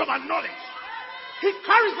wisdom and knowledge. He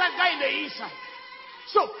carries that guy in the inside.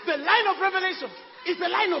 So the line of revelation is a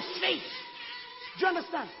line of faith. Do you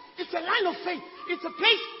understand? It's a line of faith. It's a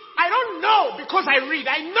place I don't know because I read.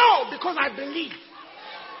 I know because I believe.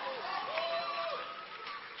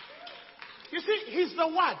 You see, he's the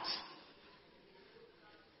Word.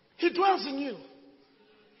 He dwells in you.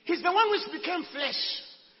 He's the one which became flesh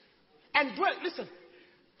and dwelt. Listen,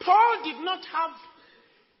 Paul did not have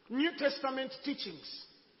New Testament teachings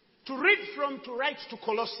to read from to write to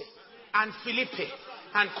Colossae and Philippi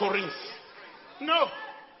and Corinth. No.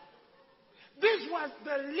 This was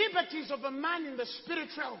the liberties of a man in the spirit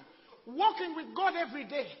realm, walking with God every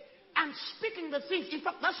day and speaking the things. In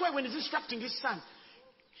fact, that's why when he's instructing his son,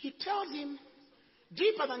 he tells him,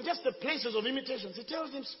 deeper than just the places of imitations, he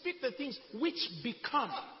tells him, speak the things which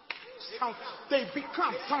become. They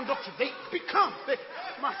become sound doctrine. They become.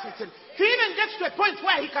 He even gets to a point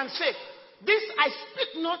where he can say, this I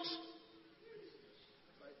speak not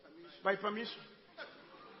by permission.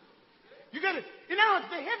 You get it? You know,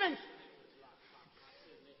 the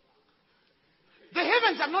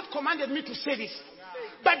heavens have not commanded me to say this.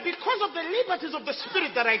 But because of the liberties of the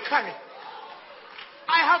Spirit that I carry,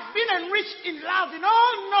 I have been enriched in love, in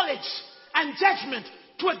all knowledge and judgment,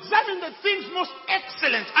 to examine the things most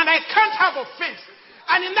excellent, and I can't have offense.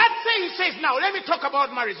 And in that way he says, now let me talk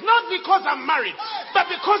about marriage. Not because I'm married, but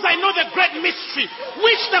because I know the great mystery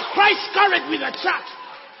which the Christ carried with the church.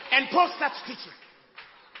 And Paul starts teaching.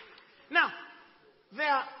 Now,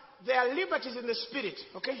 there are liberties in the Spirit,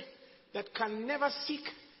 okay, that can never seek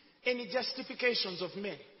any justifications of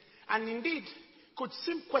men. And indeed, could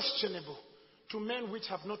seem questionable to men which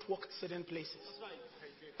have not walked certain places.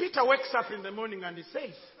 Peter wakes up in the morning and he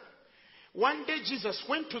says, one day Jesus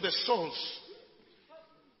went to the souls.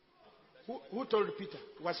 Who told Peter?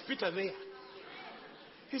 Was Peter there?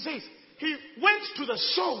 He says, he went to the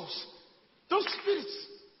souls, those spirits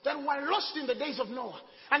that were lost in the days of Noah.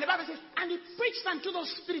 And the Bible says, and he preached unto those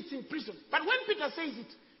spirits in prison. But when Peter says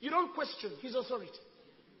it, you don't question his authority.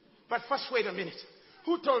 But first, wait a minute.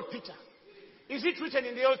 Who told Peter? Is it written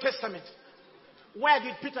in the Old Testament? Where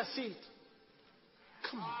did Peter see it?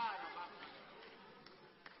 Come on.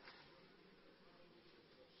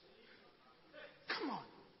 Come on.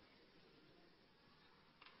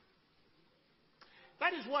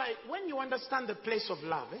 That is why when you understand the place of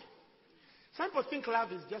love, some people think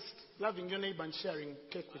love is just loving your neighbor and sharing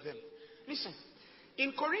cake with them. Listen,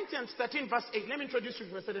 in Corinthians 13 verse 8, let me introduce you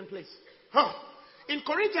to a certain place. In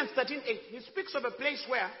Corinthians 13:8, he speaks of a place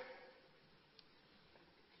where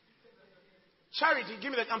charity,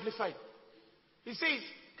 give me that amplified. He says,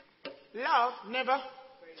 love never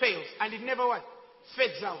fails, and it never what?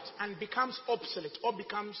 Fades out and becomes obsolete or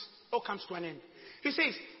comes to an end. He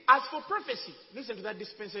says, as for prophecy, listen to that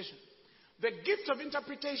dispensation, the gift of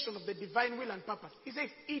interpretation of the divine will and purpose, he says,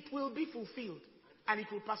 it will be fulfilled and it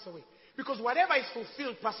will pass away. Because whatever is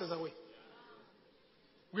fulfilled passes away.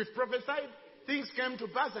 We've prophesied, things came to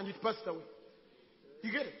pass and it passed away.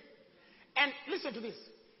 You get it? And listen to this.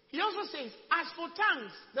 He also says, as for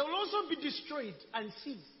tongues, they will also be destroyed and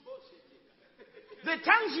ceased. The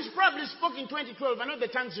tongues you probably spoke in 2012 are not the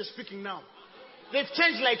tongues you're speaking now. They've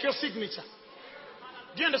changed like your signature.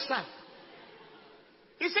 Do you understand?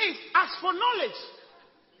 He says, as for knowledge,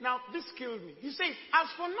 now this killed me. He says, as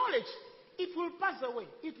for knowledge, it will pass away.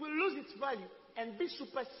 It will lose its value and be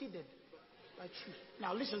superseded by truth.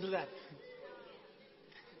 Now listen to that.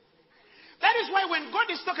 That is why when God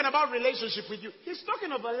is talking about relationship with you, he's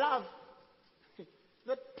talking of a love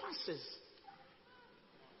that passes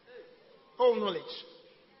all knowledge.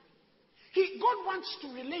 God wants to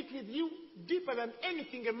relate with you deeper than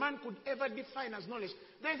anything a man could ever define as knowledge.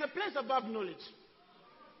 There is a place above knowledge.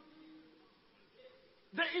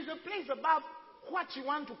 There is a place above what you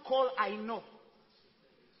want to call I know.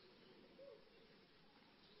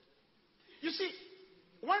 You see,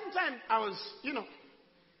 one time I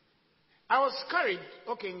was carried,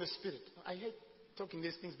 in the spirit. I hate talking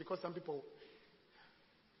these things because some people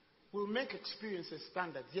will make experiences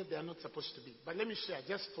standards, yet they are not supposed to be. But let me share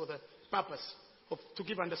just for the purpose to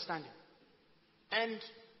give understanding. And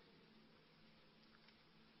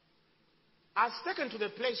I was taken to the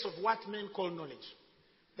place of what men call knowledge.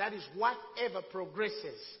 That is whatever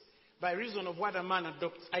progresses by reason of what a man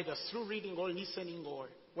adopts, either through reading or listening or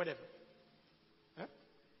whatever. Huh?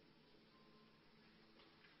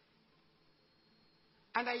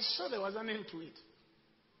 And I saw there was an end to it.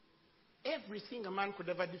 Everything a man could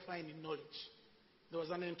ever define in knowledge, there was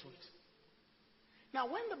an end to it. Now,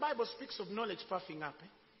 when the Bible speaks of knowledge puffing up,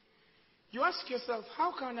 you ask yourself,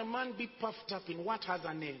 how can a man be puffed up in what has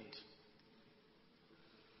an end?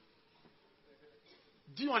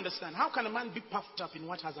 Do you understand? How can a man be puffed up in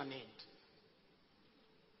what has an end?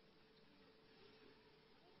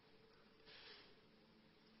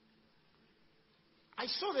 I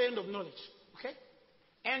saw the end of knowledge, okay?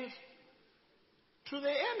 And to the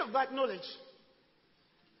end of that knowledge,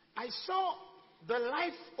 I saw the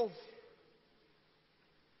life of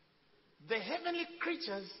the heavenly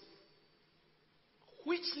creatures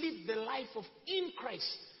which live the life of in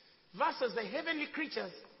Christ, versus the heavenly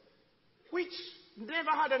creatures which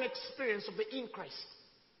never had an experience of the in Christ.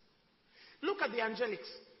 Look at the angelics.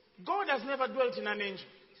 God has never dwelt in an angel.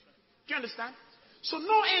 Do you understand? So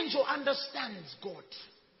no angel understands God.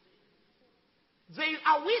 They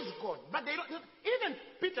are with God, but they don't. Even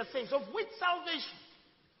Peter says, of which salvation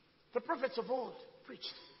the prophets of old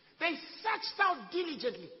preached. They searched out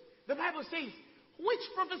diligently. The Bible says, which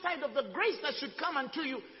prophesied of the grace that should come unto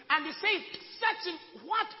you. And he says, searching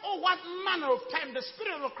what manner of time the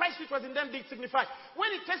Spirit of Christ which was in them did signify.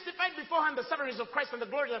 When he testified beforehand the sufferings of Christ and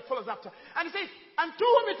the glory that follows after. And he says, unto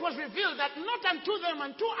whom it was revealed that not unto them,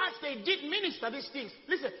 unto us they did minister these things.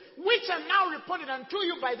 Listen, which are now reported unto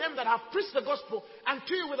you by them that have preached the gospel,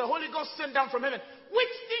 unto you with the Holy Ghost sent down from heaven.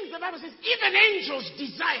 Which things, the Bible says, even angels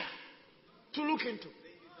desire to look into.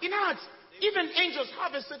 In other words, even angels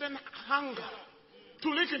have a certain hunger to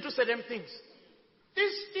look into certain things.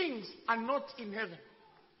 These things are not in heaven.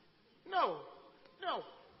 No.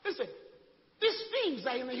 Listen, these things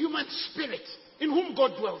are in the human spirit in whom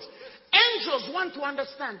God dwells. Angels want to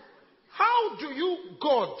understand, how do you,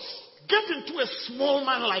 gods, get into a small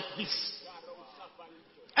man like this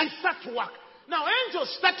and start to work? Now,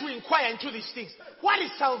 angels start to inquire into these things. What is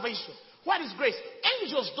salvation? What is grace?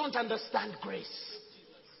 Angels don't understand grace.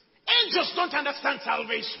 Angels don't understand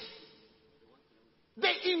salvation.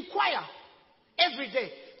 They inquire every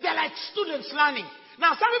day. They're like students learning.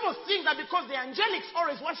 Now, some people think that because the angelics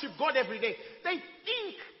always worship God every day, they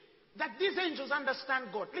think that these angels understand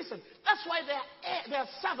God. Listen, that's why they are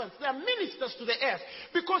servants. They are ministers to the earth.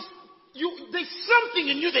 Because there's something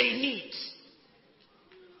in you they need.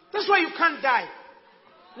 That's why you can't die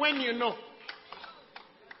when you know.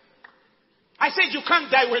 I said you can't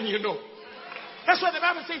die when you know. That's why the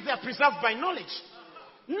Bible says they are preserved by knowledge.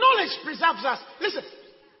 Knowledge preserves us. Listen,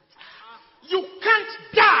 you can't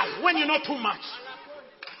die when you know too much.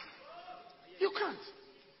 You can't.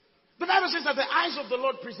 The Bible says that the eyes of the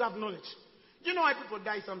Lord preserve knowledge. You know why people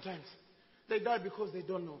die sometimes? They die because they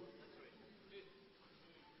don't know.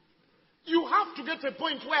 You have to get to a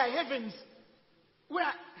point where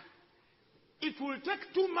it will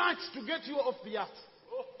take too much to get you off the earth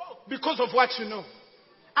because of what you know.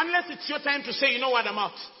 Unless it's your time to say, you know what, I'm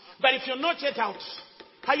out. But if you're not yet out,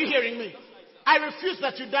 are you hearing me? I refuse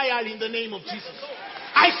that you die early in the name of Jesus.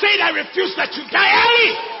 I said I refuse that you die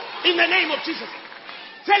early in the name of Jesus.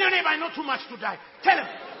 Tell your neighbor, I know too much to die. Tell him,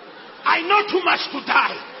 I know too much to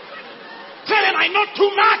die. Tell him, I know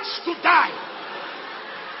too much to die.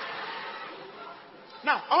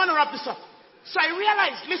 Now, I want to wrap this up. So I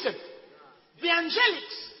realized, listen, the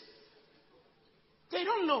angelics, they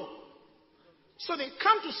don't know. So they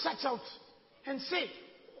come to search out and say,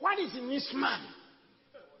 what is in this man?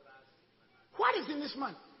 What is in this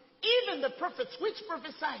man? Even the prophets, which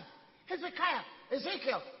prophesied? Hezekiah,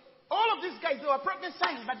 Ezekiel, all of these guys, they were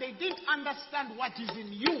prophesying, but they didn't understand what is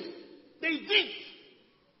in you. They did.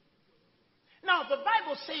 Now, the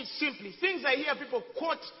Bible says simply, things I hear people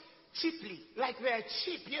quote cheaply, like they are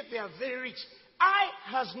cheap, yet they are very rich. Eye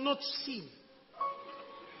has not seen.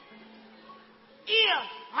 Ear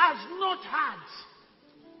has not heard.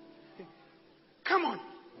 Come on.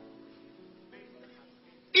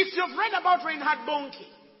 If you've read about Reinhard Bonnke,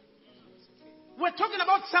 we're talking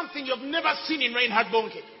about something you've never seen in Reinhard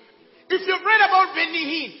Bonnke. If you've read about Benny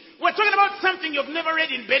Hinn, we're talking about something you've never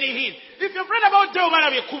read in Benny Hinn. If you've read about Deo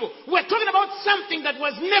Balabi Kubo, we're talking about something that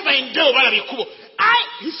was never in Deo Balabi Kubo.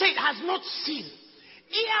 He said, has not seen.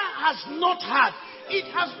 Ear has not heard. It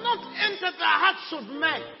has not entered the hearts of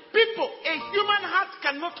man. People, a human heart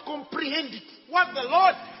cannot comprehend it. What the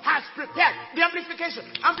Lord has prepared. The amplification.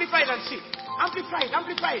 Amplify it and see. Amplify it,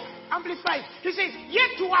 amplify it, amplify it. He says,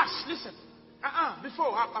 yet to us, listen.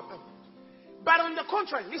 Before, after. But on the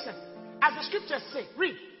contrary, listen. As the scriptures say,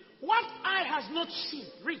 read. What eye has not seen,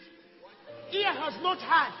 read. Ear has not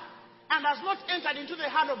heard, and has not entered into the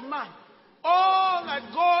heart of man. All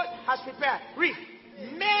that God has prepared, read.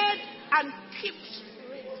 Made and keeps.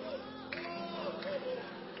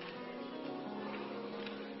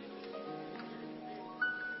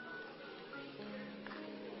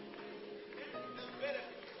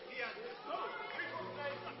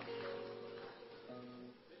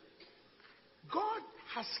 God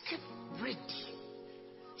has kept ready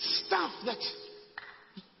stuff that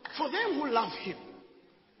for them who love him,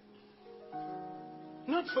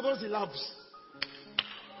 not for those he loves,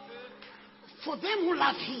 for them who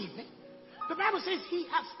love him. The Bible says he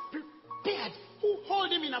has prepared who hold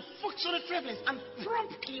him in affectionate reverence and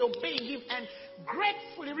promptly obeying him and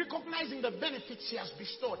gratefully recognizing the benefits he has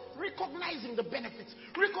bestowed. Recognizing the benefits.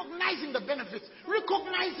 Recognizing the benefits.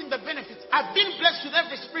 Recognizing the benefits. I've been blessed with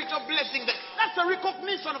every spiritual blessing. That's a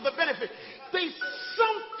recognition of the benefit. There's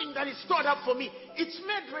something that is stored up for me. It's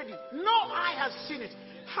made ready. No eye has seen it.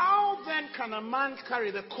 How then can a man carry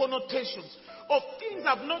the connotations of things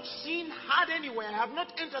I've not seen, heard anywhere, have not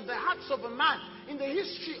entered the hearts of a man in the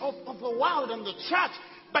history of the world and the church?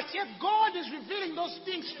 But yet God is revealing those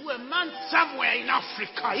things to a man somewhere in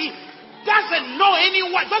Africa. He doesn't know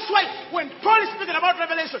anyone. That's why when Paul is speaking about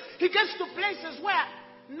revelation, he gets to places where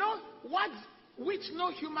no words which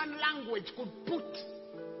no human language could put.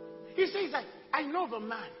 He says that I know the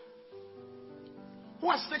man who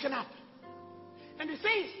was taken up. And he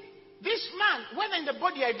says, this man, whether in the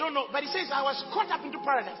body I don't know, but he says, I was caught up into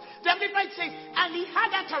paradise. The Amplified says, and he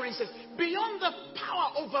had utterances beyond the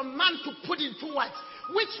power of a man to put into words,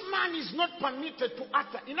 which man is not permitted to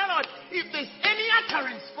utter. In other words, if there's any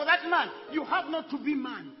utterance for that man, you have not to be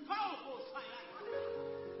man.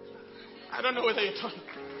 I don't know whether you're talking.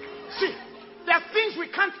 See, there are things we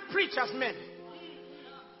can't preach as men.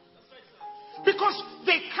 Because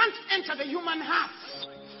they can't enter the human heart.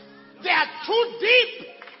 They are too deep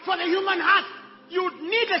for the human heart. You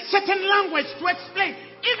need a certain language to explain.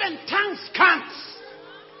 Even tongues can't.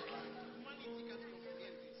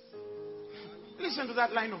 Listen to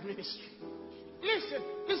that line of ministry. Listen.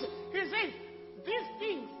 He says, these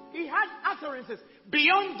things, he had utterances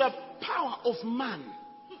beyond the power of man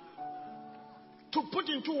to put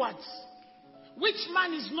into words, which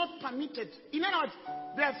man is not permitted. In other words,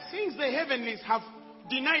 there are things the heavenlies have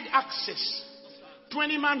denied access to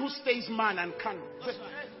any man who stays man and can.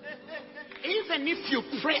 Even if you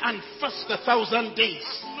pray and fast 1,000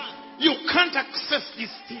 days, you can't access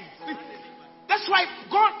these things. That's why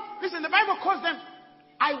God, listen, the Bible calls them,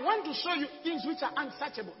 I want to show you things which are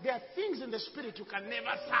unsearchable. There are things in the spirit you can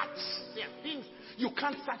never search. There are things you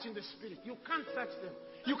can't search in the spirit. You can't search them.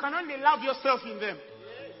 You can only love yourself in them.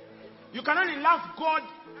 You can only love God.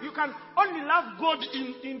 You can only love God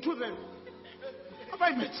into them. Have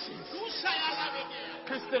I made sense?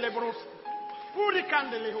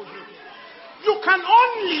 You can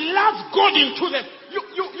only love God into them.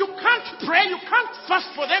 You can't pray. You can't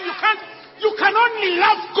fast for them. You can only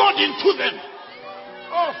love God into them.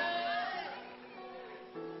 Oh,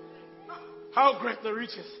 how great the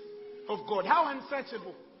riches of God. How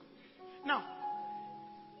unsearchable. Now,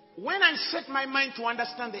 when I set my mind to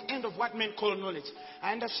understand the end of what men call knowledge,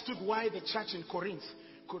 I understood why the church in Corinth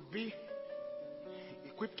could be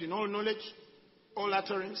equipped in all knowledge, all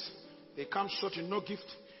utterance. They come short in no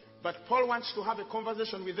gift. But Paul wants to have a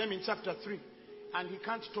conversation with them in chapter 3. And he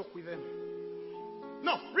can't talk with them.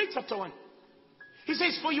 No, read chapter 1. He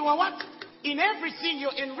says, for you are what? In everything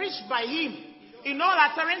you're enriched by him. In all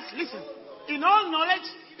utterance, listen. In all knowledge,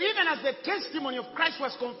 even as the testimony of Christ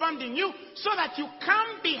was confirmed in you, so that you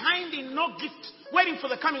come behind in no gift, waiting for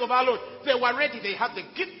the coming of our Lord. They were ready. They have the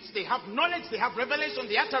gifts, they have knowledge, they have revelation,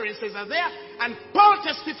 the utterances are there, and Paul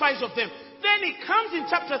testifies of them. Then he comes in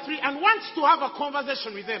chapter 3 and wants to have a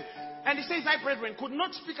conversation with them. And he says, I, brethren, could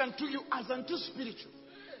not speak unto you as unto spiritual.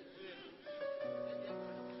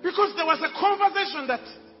 Because there was a conversation that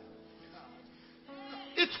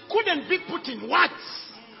it couldn't be put in words.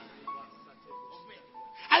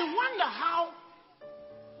 I wonder how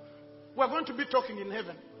we're going to be talking in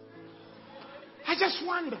heaven. I just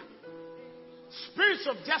wonder. Spirits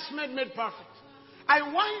of just made perfect. I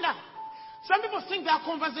wonder. Some people think their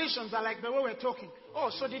conversations are like the way we're talking. Oh,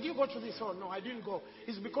 so did you go to this? Oh, no, I didn't go.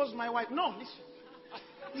 It's because my wife. No,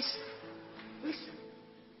 listen.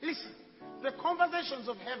 The conversations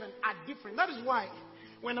of heaven are different. That is why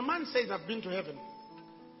when a man says, I've been to heaven,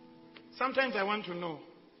 sometimes I want to know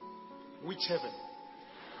which heaven.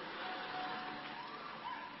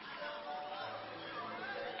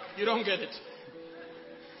 You don't get it.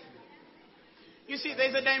 You see,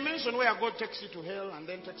 there's a dimension where God takes you to hell and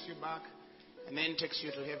then takes you back and then takes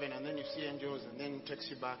you to heaven and then you see angels and then takes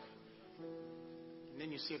you back. And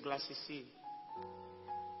then you see a glassy sea.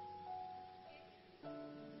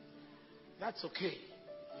 That's okay.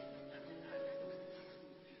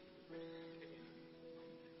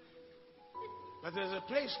 But there's a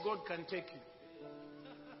place God can take you.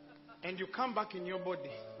 And you come back in your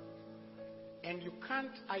body. And you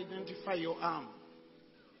can't identify your arm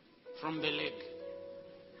from the leg.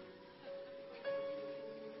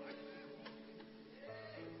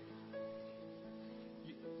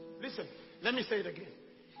 Listen, let me say it again.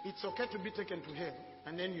 It's okay to be taken to heaven.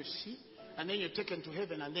 And then you see. And then you're taken to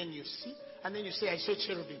heaven. And then you see. And then you say, I saw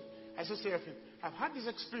cherubim. I saw seraphim. I've had these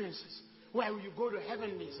experiences where you go to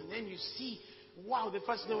heavenlies and then you see, wow, there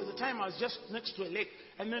was a time I was just next to a lake,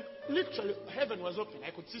 and then literally heaven was open.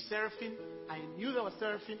 I could see seraphim. I knew there was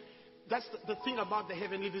seraphim. That's the thing about the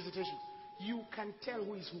heavenly visitation. You can tell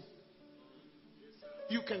who is who.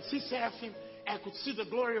 You can see seraphim. I could see the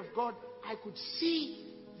glory of God. I could see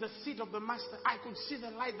the seat of the Master. I could see the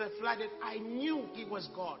light that flooded. I knew it was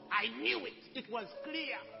God. I knew it. It was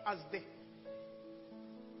clear as day.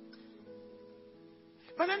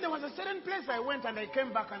 But then there was a certain place I went and I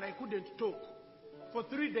came back and I couldn't talk for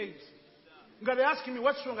 3 days. God asking me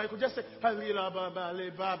what's wrong. I could just say, and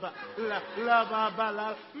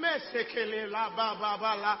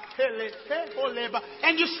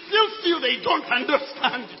you still feel they don't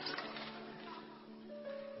understand it.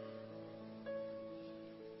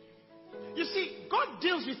 You see, God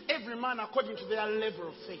deals with every man according to their level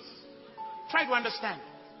of faith. Try to understand.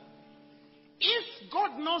 If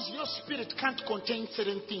God knows your spirit can't contain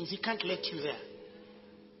certain things, He can't let you there.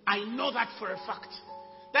 I know that for a fact.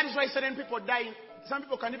 That is why certain people die. Some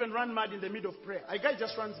people can even run mad in the middle of prayer. A guy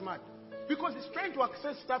just runs mad because he's trying to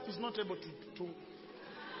access stuff he's not able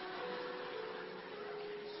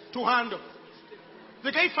to handle.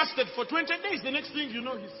 The guy fasted for 20 days. The next thing you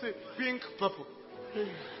know, he's pink, purple.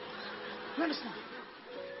 You understand?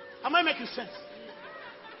 Am I making sense?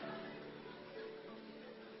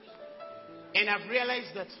 And I've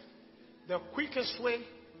realized that the quickest way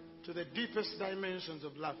to the deepest dimensions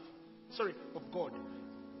of love, of God,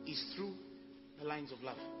 is through the lines of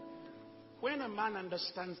love. When a man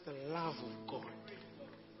understands the love of God,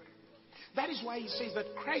 that is why he says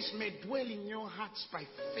that Christ may dwell in your hearts by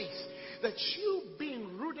faith. That you,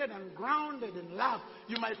 being rooted and grounded in love,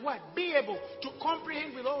 you might what? Be able to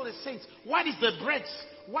comprehend with all the saints. What is the breadth?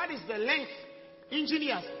 What is the length?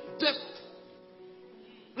 Engineers, depth.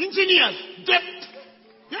 Engineers, depth.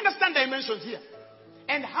 You understand dimensions here?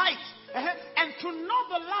 And height. And to know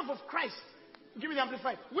the love of Christ. Give me the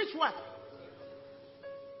amplified. Which what?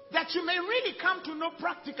 That you may really come to know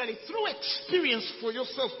practically through experience for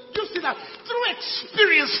yourself. You see that? Through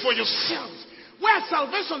experience for yourselves. Where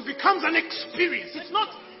salvation becomes an experience. It's not,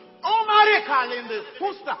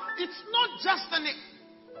 it's not just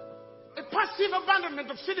a passive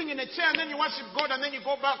abandonment of sitting in a chair and then you worship God and then you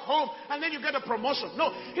go back home and then you get a promotion.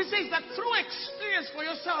 No. He says that through experience for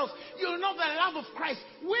yourselves, you'll know the love of Christ,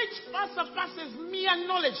 which surpasses mere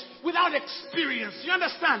knowledge without experience. You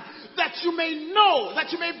understand? That you may know,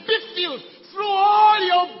 that you may be filled through all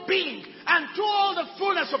your being and to all the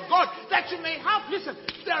fullness of God, that you may have, listen,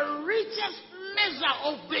 the richest measure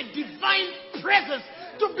of the divine presence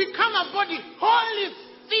to become a body wholly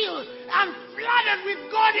filled and flooded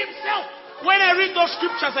with God Himself. When I read those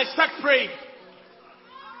scriptures, I start praying.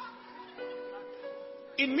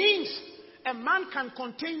 It means a man can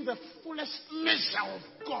contain the fullest measure of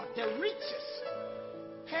God, the richest.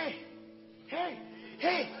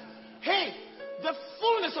 The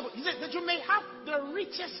fullness of it. He said that you may have the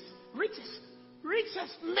richest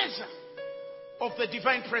measure of the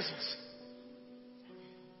divine presence.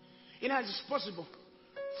 You know, it's possible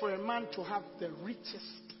for a man to have the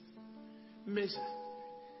richest measure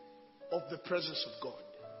of the presence of God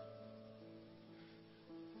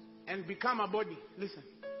and become a body, listen,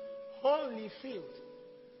 wholly filled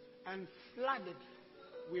and flooded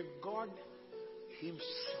with God Himself.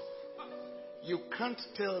 You can't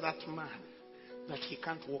tell that man that he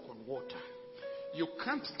can't walk on water. You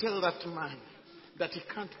can't tell that man that he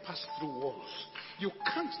can't pass through walls. You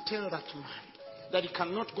can't tell that man that he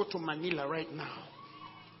cannot go to Manila right now,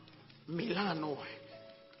 Milan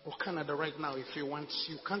or Canada right now if he wants.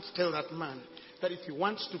 You can't tell that man that if he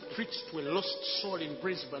wants to preach to a lost soul in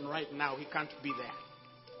Brisbane right now, he can't be there.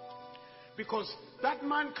 Because that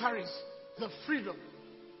man carries the freedom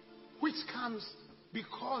which comes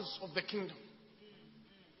because of the kingdom.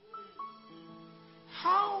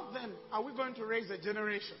 How then are we going to raise a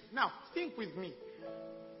generation? Now, think with me.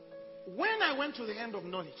 When I went to the end of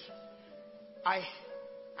knowledge, I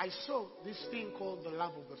saw this thing called the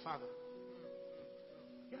love of the Father.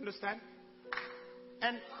 You understand?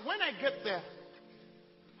 And when I get there,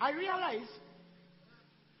 I realize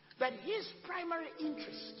that His primary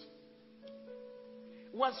interest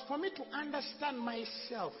was for me to understand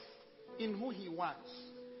myself in who He was.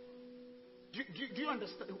 Do you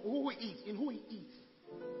understand who He is, in who He is?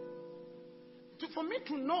 For me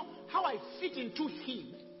to know how I fit into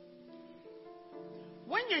Him.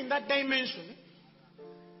 When you're in that dimension,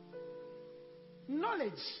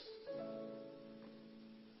 knowledge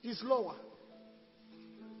is lower.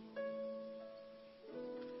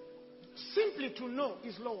 Simply to know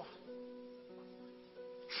is lower.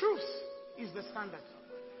 Truth is the standard.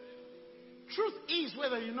 Truth is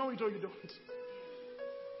whether you know it or you don't.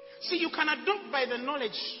 See, you can adopt by the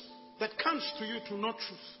knowledge that comes to you to know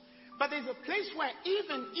truth. But there's a place where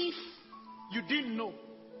even if you didn't know,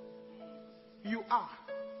 you are.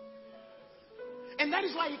 And that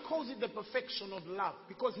is why he calls it the perfection of love,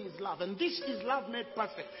 because he is love. And this is love made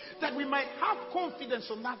perfect, that we might have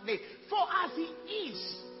confidence on that day. For as he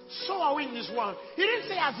is, so are we in this world. He didn't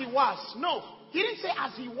say as he was. No. He didn't say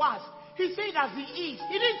as he was. He said as he is.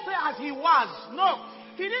 He didn't say as he was. No.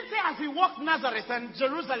 He didn't say as he walked Nazareth and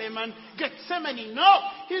Jerusalem and Gethsemane. No.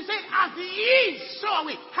 He said as he is, so are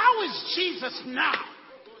we. How is Jesus now?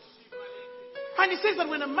 And he says that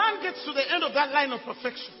when a man gets to the end of that line of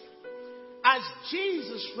perfection, as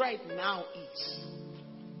Jesus right now is,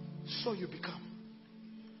 so you become.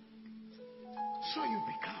 So you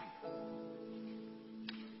become.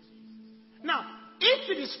 Now, if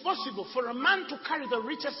it is possible for a man to carry the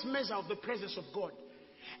richest measure of the presence of God,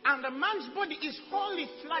 and a man's body is wholly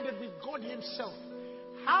flooded with God himself,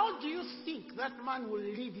 how do you think that man will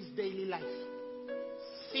live his daily life?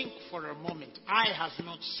 Think for a moment. Eye has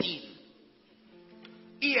not seen.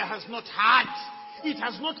 Ear has not heard. It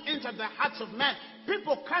has not entered the hearts of man.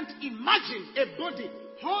 People can't imagine a body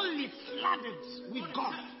wholly flooded with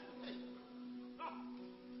God.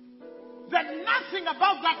 That nothing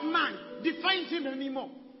about that man defines him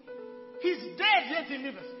anymore. He's dead, yet he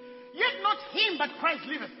liveth. Yet not him, but Christ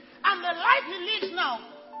liveth. And the life he lives now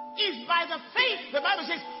is by the faith, the Bible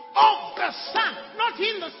says, of the Son. Not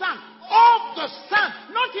in the Son. Of the Son.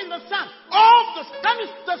 Not in the Son. Of the Son. That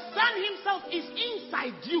means the Son himself is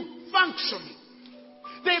inside you, functioning.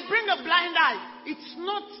 They bring a blind eye. It's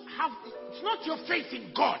not your faith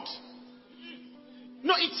in God.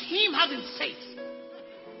 No, it's him having faith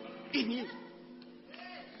in you.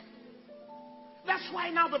 That's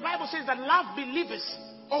why now the Bible says that love believeth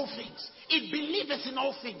all things. It believeth in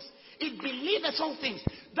all things. It believeth all things.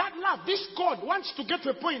 That love, this God wants to get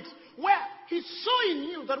to a point where he's so in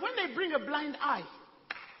you that when they bring a blind eye,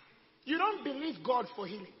 you don't believe God for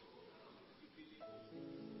healing.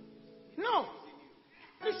 No.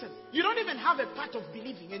 Listen, you don't even have a part of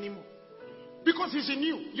believing anymore. Because he's in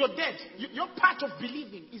you. You're dead. Your part of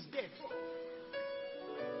believing is dead.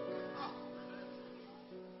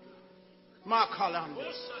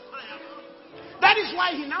 That is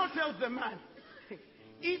why he now tells the man,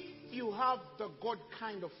 if you have the God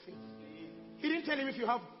kind of faith. He didn't tell him if you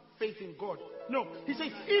have faith in God. No, he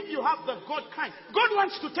says if you have the God kind. God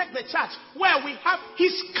wants to take the church where we have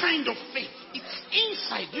his kind of faith. It's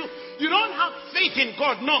inside you. You don't have faith in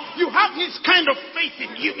God. No, you have his kind of faith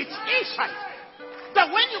in you. It's inside. That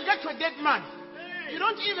when you get to a dead man, you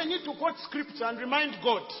don't even need to quote scripture and remind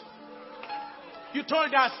God. You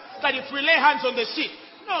told us that if we lay hands on the sick.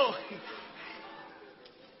 No.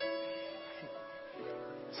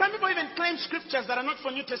 Some people even claim scriptures that are not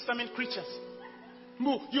for New Testament creatures.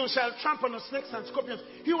 You shall trample on snakes and scorpions.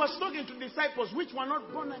 He was talking to disciples which were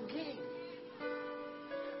not born again.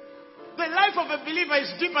 The life of a believer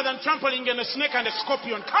is deeper than trampling on a snake and a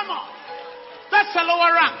scorpion. Come on. That's a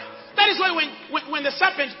lower rank. That is why when the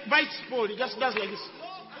serpent bites Paul, he just does like this.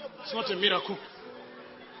 It's not a miracle.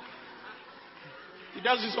 He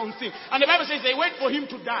does his own thing. And the Bible says they wait for him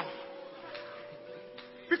to die.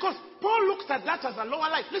 Because Paul looked at that as a lower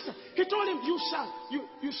life. Listen, he told him, you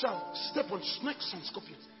shall step on snakes and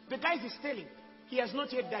scorpions. The guy is telling, he has not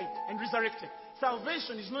yet died and resurrected.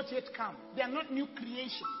 Salvation is not yet come. They are not new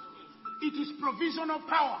creation. It is provisional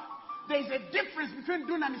power. There is a difference between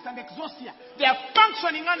dunamis and exousia. They are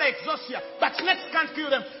functioning under exousia, but snakes can't kill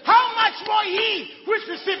them. How much more he which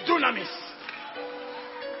received dunamis?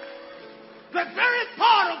 The very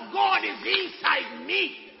power of God is inside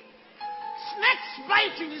me. Snakes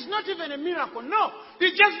biting is not even a miracle. No. He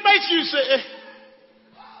just bites you, you say,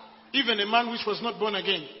 Even a man which was not born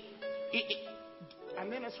again.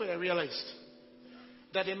 And then that's what I realized.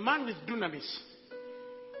 That a man with dunamis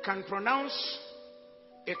can pronounce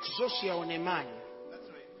exousia on a man. That's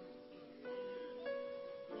right.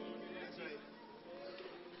 That's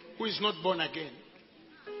right. Who is not born again.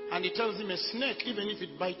 And he tells him a snake, even if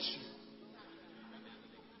it bites you,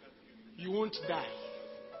 you won't die.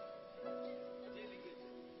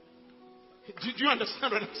 Do you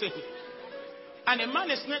understand what I'm saying? And a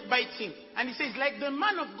man, a snake bites him. And he says, like the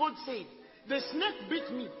man of God said, the snake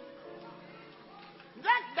bit me.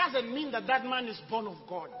 That doesn't mean that that man is born of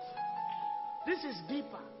God. This is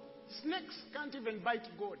deeper. Snakes can't even bite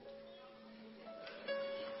God.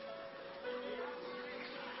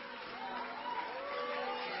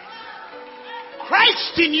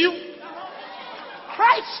 Christ in you.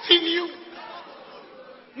 Christ in you.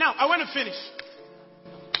 Now, I want to finish.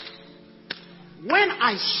 When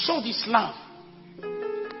I saw this love,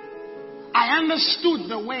 I understood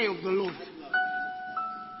the way of the Lord.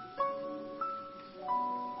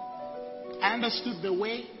 I understood the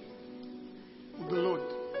way of the Lord.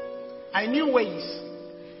 I knew ways,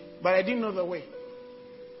 but I didn't know the way.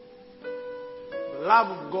 The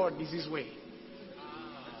love of God is His way.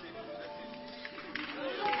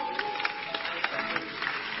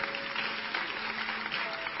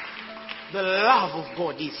 The love of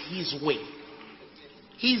God is His way.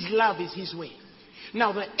 His love is His way.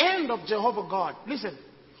 Now the end of Jehovah God, listen,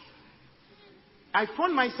 I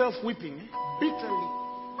found myself weeping bitterly.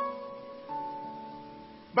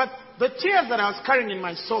 But the tears that I was carrying in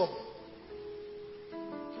my soul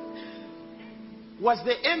was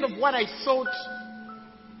the end of what I thought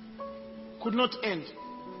could not end.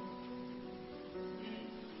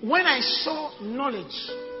 When I saw knowledge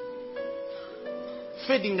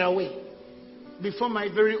fading away before my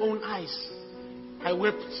very own eyes, I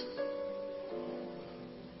wept.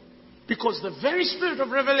 Because the very spirit of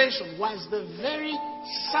revelation was the very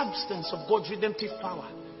substance of God's redemptive power.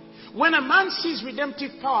 When a man sees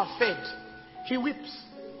redemptive power fed, he weeps.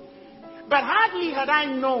 But hardly had I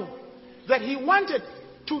known that he wanted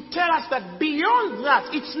to tell us that beyond that,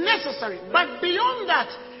 it's necessary. But beyond that,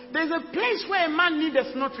 there's a place where a man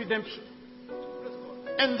needeth not redemption.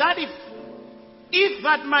 And that if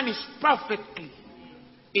that man is perfectly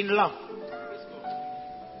in love.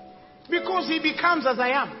 Because he becomes as I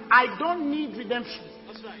am. I don't need redemption.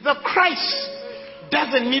 The Christ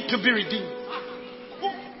doesn't need to be redeemed.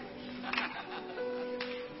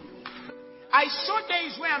 I saw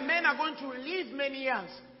days where men are going to live many years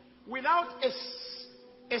without a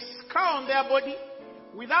scar on their body,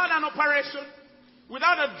 without an operation,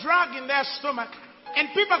 without a drug in their stomach. And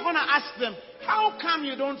people are going to ask them, how come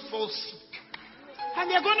you don't fall sick? And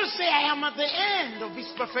they're going to say, I am at the end of His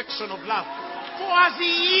perfection of love. For as He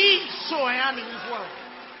is, so I am in His world.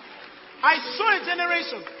 I saw a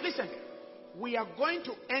generation. Listen, we are going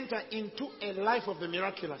to enter into a life of the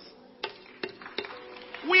miraculous.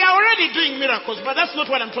 We are already doing miracles, but that's not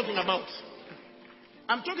what I'm talking about.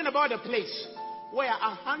 I'm talking about a place where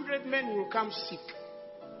 100 men will come sick.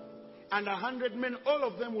 And 100 men, all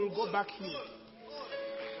of them will go back healed.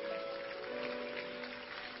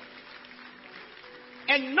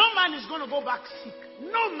 And no man is going to go back sick.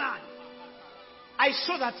 No man. I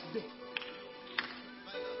saw that day.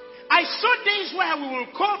 I saw days where we will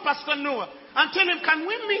call Pastor Noah and tell him, can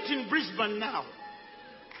we meet in Brisbane now?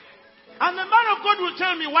 And the man of God will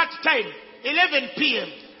tell me what time, 11 p.m.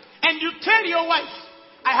 And you tell your wife,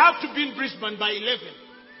 I have to be in Brisbane by 11.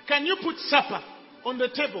 Can you put supper on the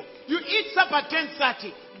table? You eat supper at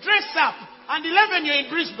 10:30, dress up, and 11 you're in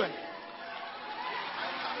Brisbane.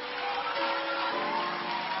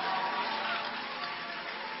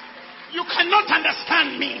 You cannot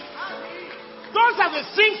understand me. Those are the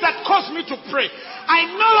things that cause me to pray. I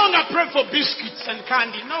no longer pray for biscuits and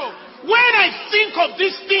candy. No. When I think of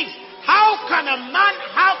these things, how can a man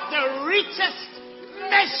have the richest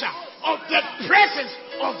measure of the presence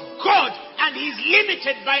of God and he's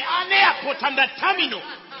limited by an airport and a terminal?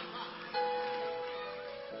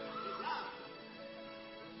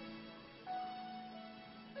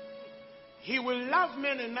 He will love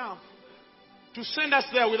men enough to send us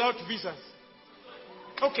there without visas.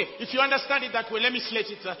 Okay, if you understand it that way, let me slate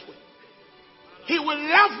it that way. He will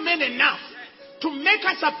love men enough to make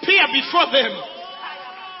us appear before them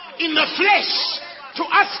in the flesh, to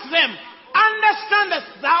ask them,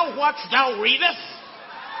 understandest thou what thou readest?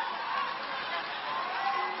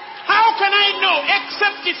 How can I know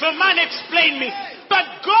except if a man explain me?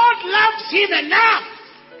 But God loves him enough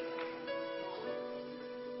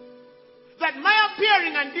that my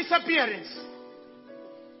appearing and disappearance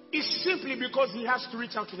is simply because he has to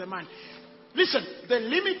reach out to the man. Listen, the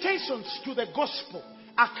limitations to the gospel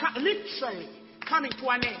are literally coming to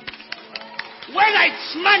an end. Whether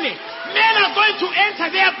it's money, men are going to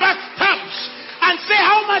enter their bathtubs and say,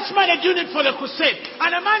 how much money do you need for the crusade?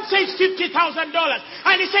 And a man says $50,000.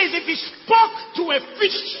 And he says, if he spoke to a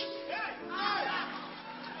fish,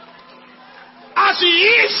 as he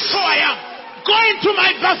is, so I am. Go into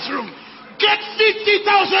my bathroom, get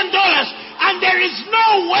 $50,000, and there is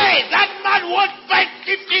no way that man won't find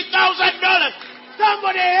 $50,000.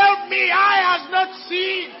 Somebody help me, eye has not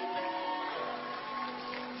seen.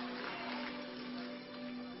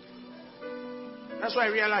 That's why I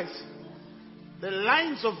realized the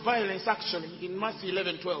lines of violence actually in Matthew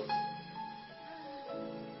 11:12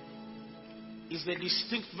 is the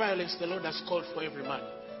distinct violence the Lord has called for every man.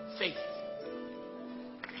 Faith.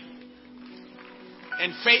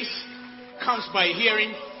 And faith comes by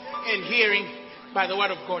hearing, and hearing by the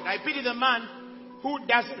word of God. I pity the man who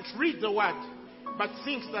doesn't read the word but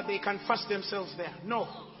thinks that they can fast themselves there. No.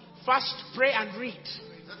 Fast, pray, and read.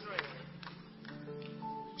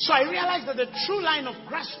 So I realized that the true line of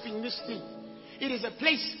grasping this thing, it is a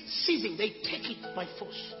place seizing. They take it by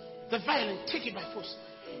force. The violent take it by force.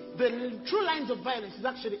 The true lines of violence is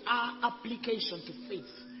actually our application to faith.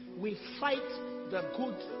 We fight the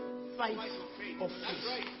good fight of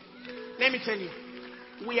faith. Let me tell you,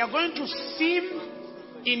 we are going to seem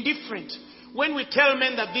indifferent when we tell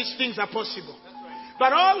men that these things are possible.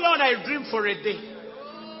 But oh Lord, I dream for a day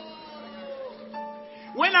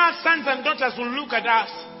when our sons and daughters will look at us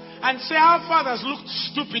and say our fathers looked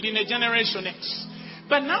stupid in a generation X.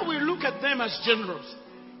 But now we look at them as generals.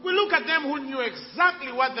 We look at them who knew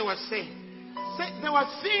exactly what they were saying. There were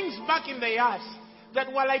things back in the years that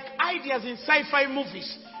were like ideas in sci-fi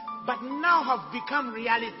movies, but now have become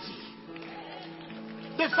reality.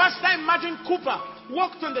 The first time Martin Cooper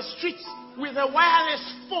walked on the streets with a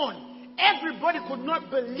wireless phone, everybody could not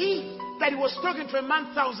believe that he was talking to a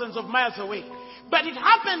man thousands of miles away. But it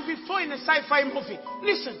happened before in a sci-fi movie.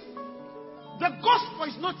 Listen, the gospel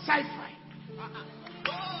is not sci-fi.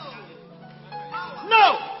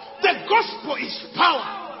 No, the gospel is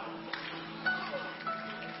power.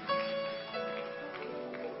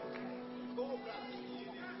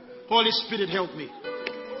 Holy Spirit, help me.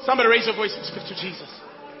 Somebody raise your voice and speak to Jesus.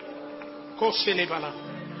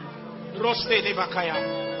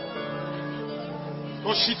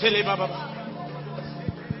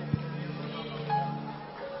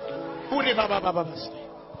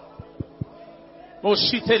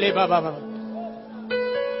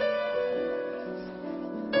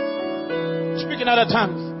 Speaking other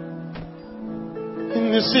tongues.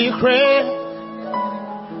 In the secret,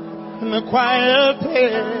 in the quiet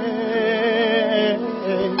place,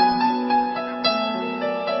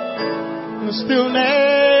 in the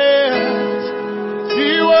stillness,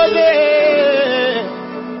 you were there.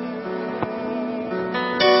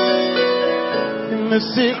 In the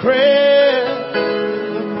secret,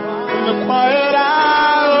 in the quiet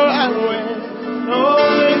hour, I wait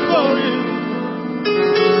only for you.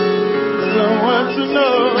 I want to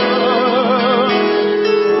know.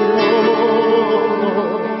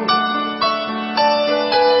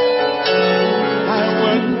 I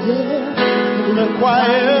went in the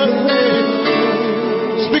quiet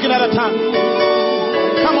place. Speaking out of tongue.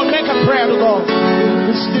 Come on, make a prayer to God.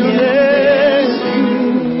 The stillness,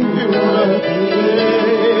 you were there.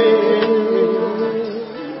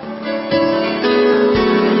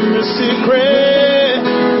 The secret,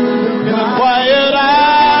 in the quiet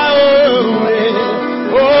hour,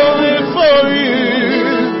 only for you,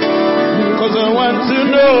 'cause I want to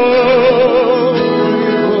know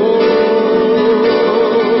you.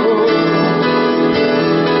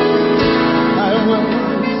 I want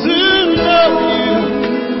to know you,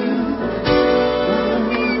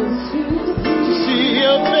 to see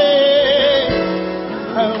your face.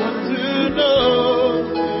 I want to know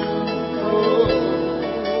you.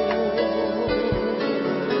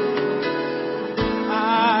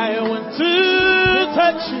 I want to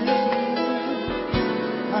touch you.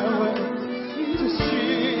 I want to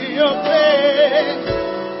see your face.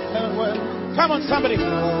 Come on, somebody.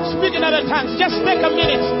 Speak in other tongues. Just take a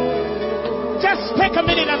minute. Just take a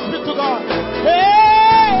minute and speak to God.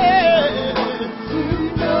 Hey!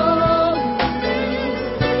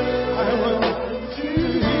 I want to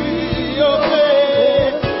see your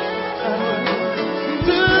face. I want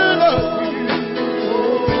to know you.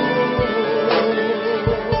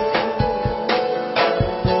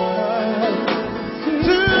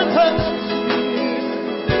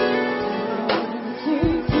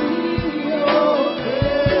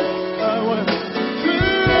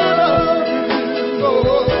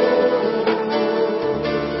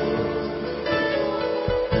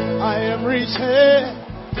 Reaching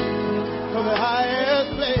for the highest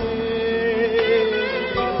place,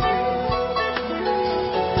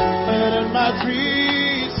 and in my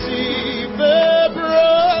dreams see the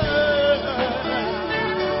bright.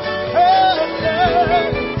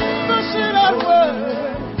 Pushing outward,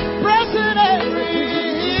 pressing every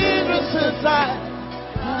hindrance inside,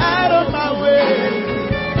 out of my way.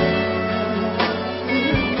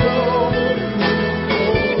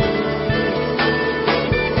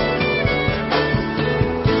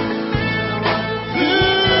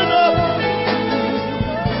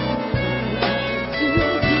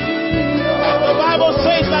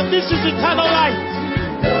 This is eternal life,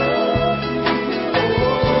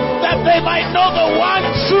 that they might know the one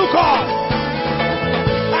true God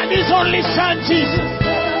and His only Son Jesus.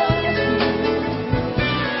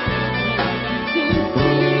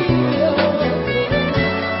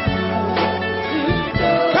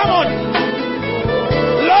 Come on,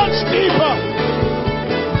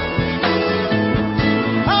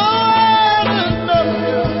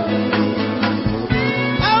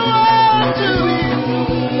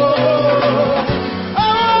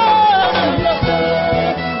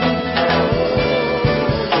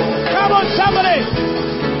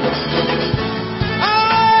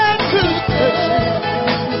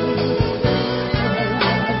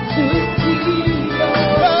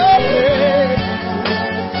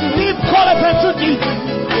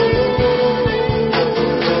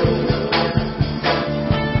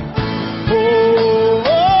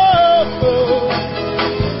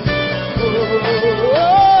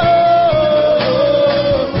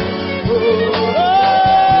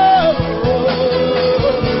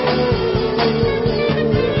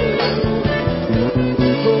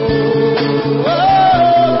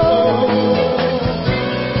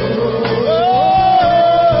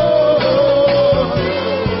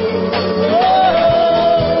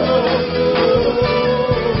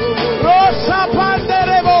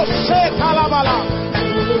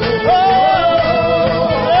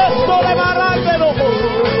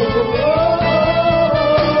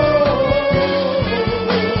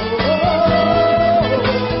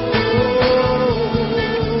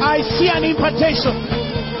 impartation.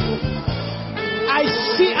 I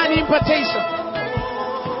see an impartation.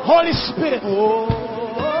 Holy Spirit,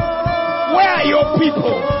 where are your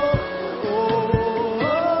people?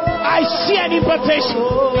 I see an impartation.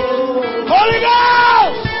 Holy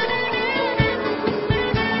Ghost!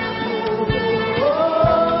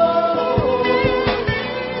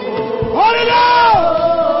 Holy Ghost!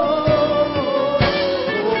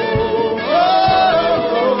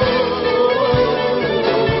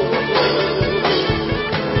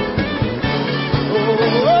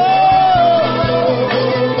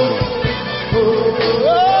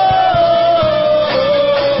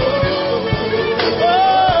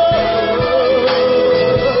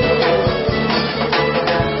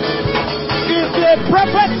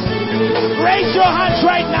 Prophet, raise your hands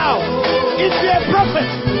right now. Is there a prophet?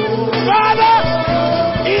 Father,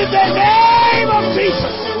 in the name of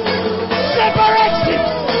Jesus, separate him.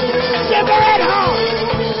 Separate her.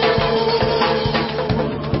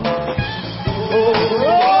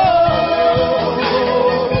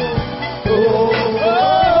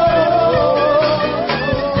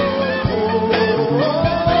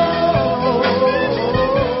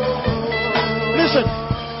 Listen.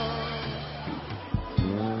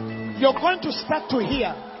 You're going to start to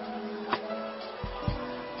hear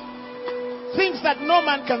things that no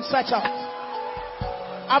man can search out.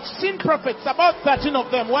 I've seen prophets, about 13 of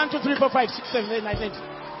them. 1, 2, 3, 4, 5, 6, 7, 8, 9, 10.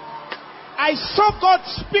 I saw God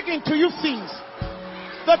speaking to you things.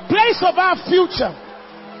 The place of our future.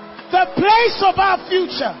 The place of our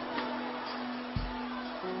future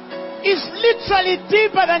is literally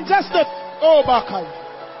deeper than just the Bakai.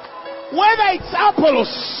 Whether it's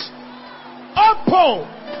Apollos, Oppo,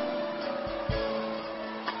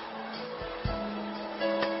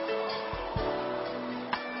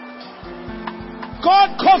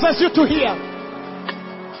 God causes you to hear.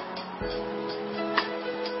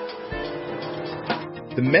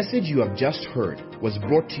 The message you have just heard was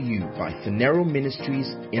brought to you by Phaneroo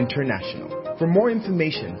Ministries International. For more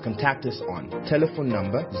information, contact us on telephone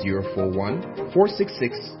number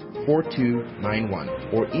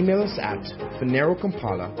 041-466-4291 or email us at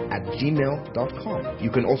phanerokampala@gmail.com.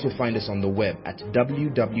 You can also find us on the web at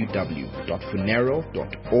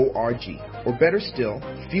www.phaneroo.org. Or better still,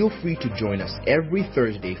 feel free to join us every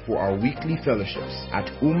Thursday for our weekly fellowships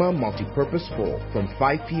at Uma Multipurpose Hall from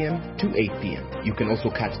 5 p.m. to 8 p.m. You can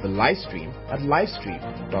also catch the live stream at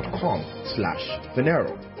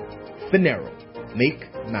livestream.com/Phaneroo. Phaneroo, make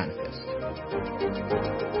manifest.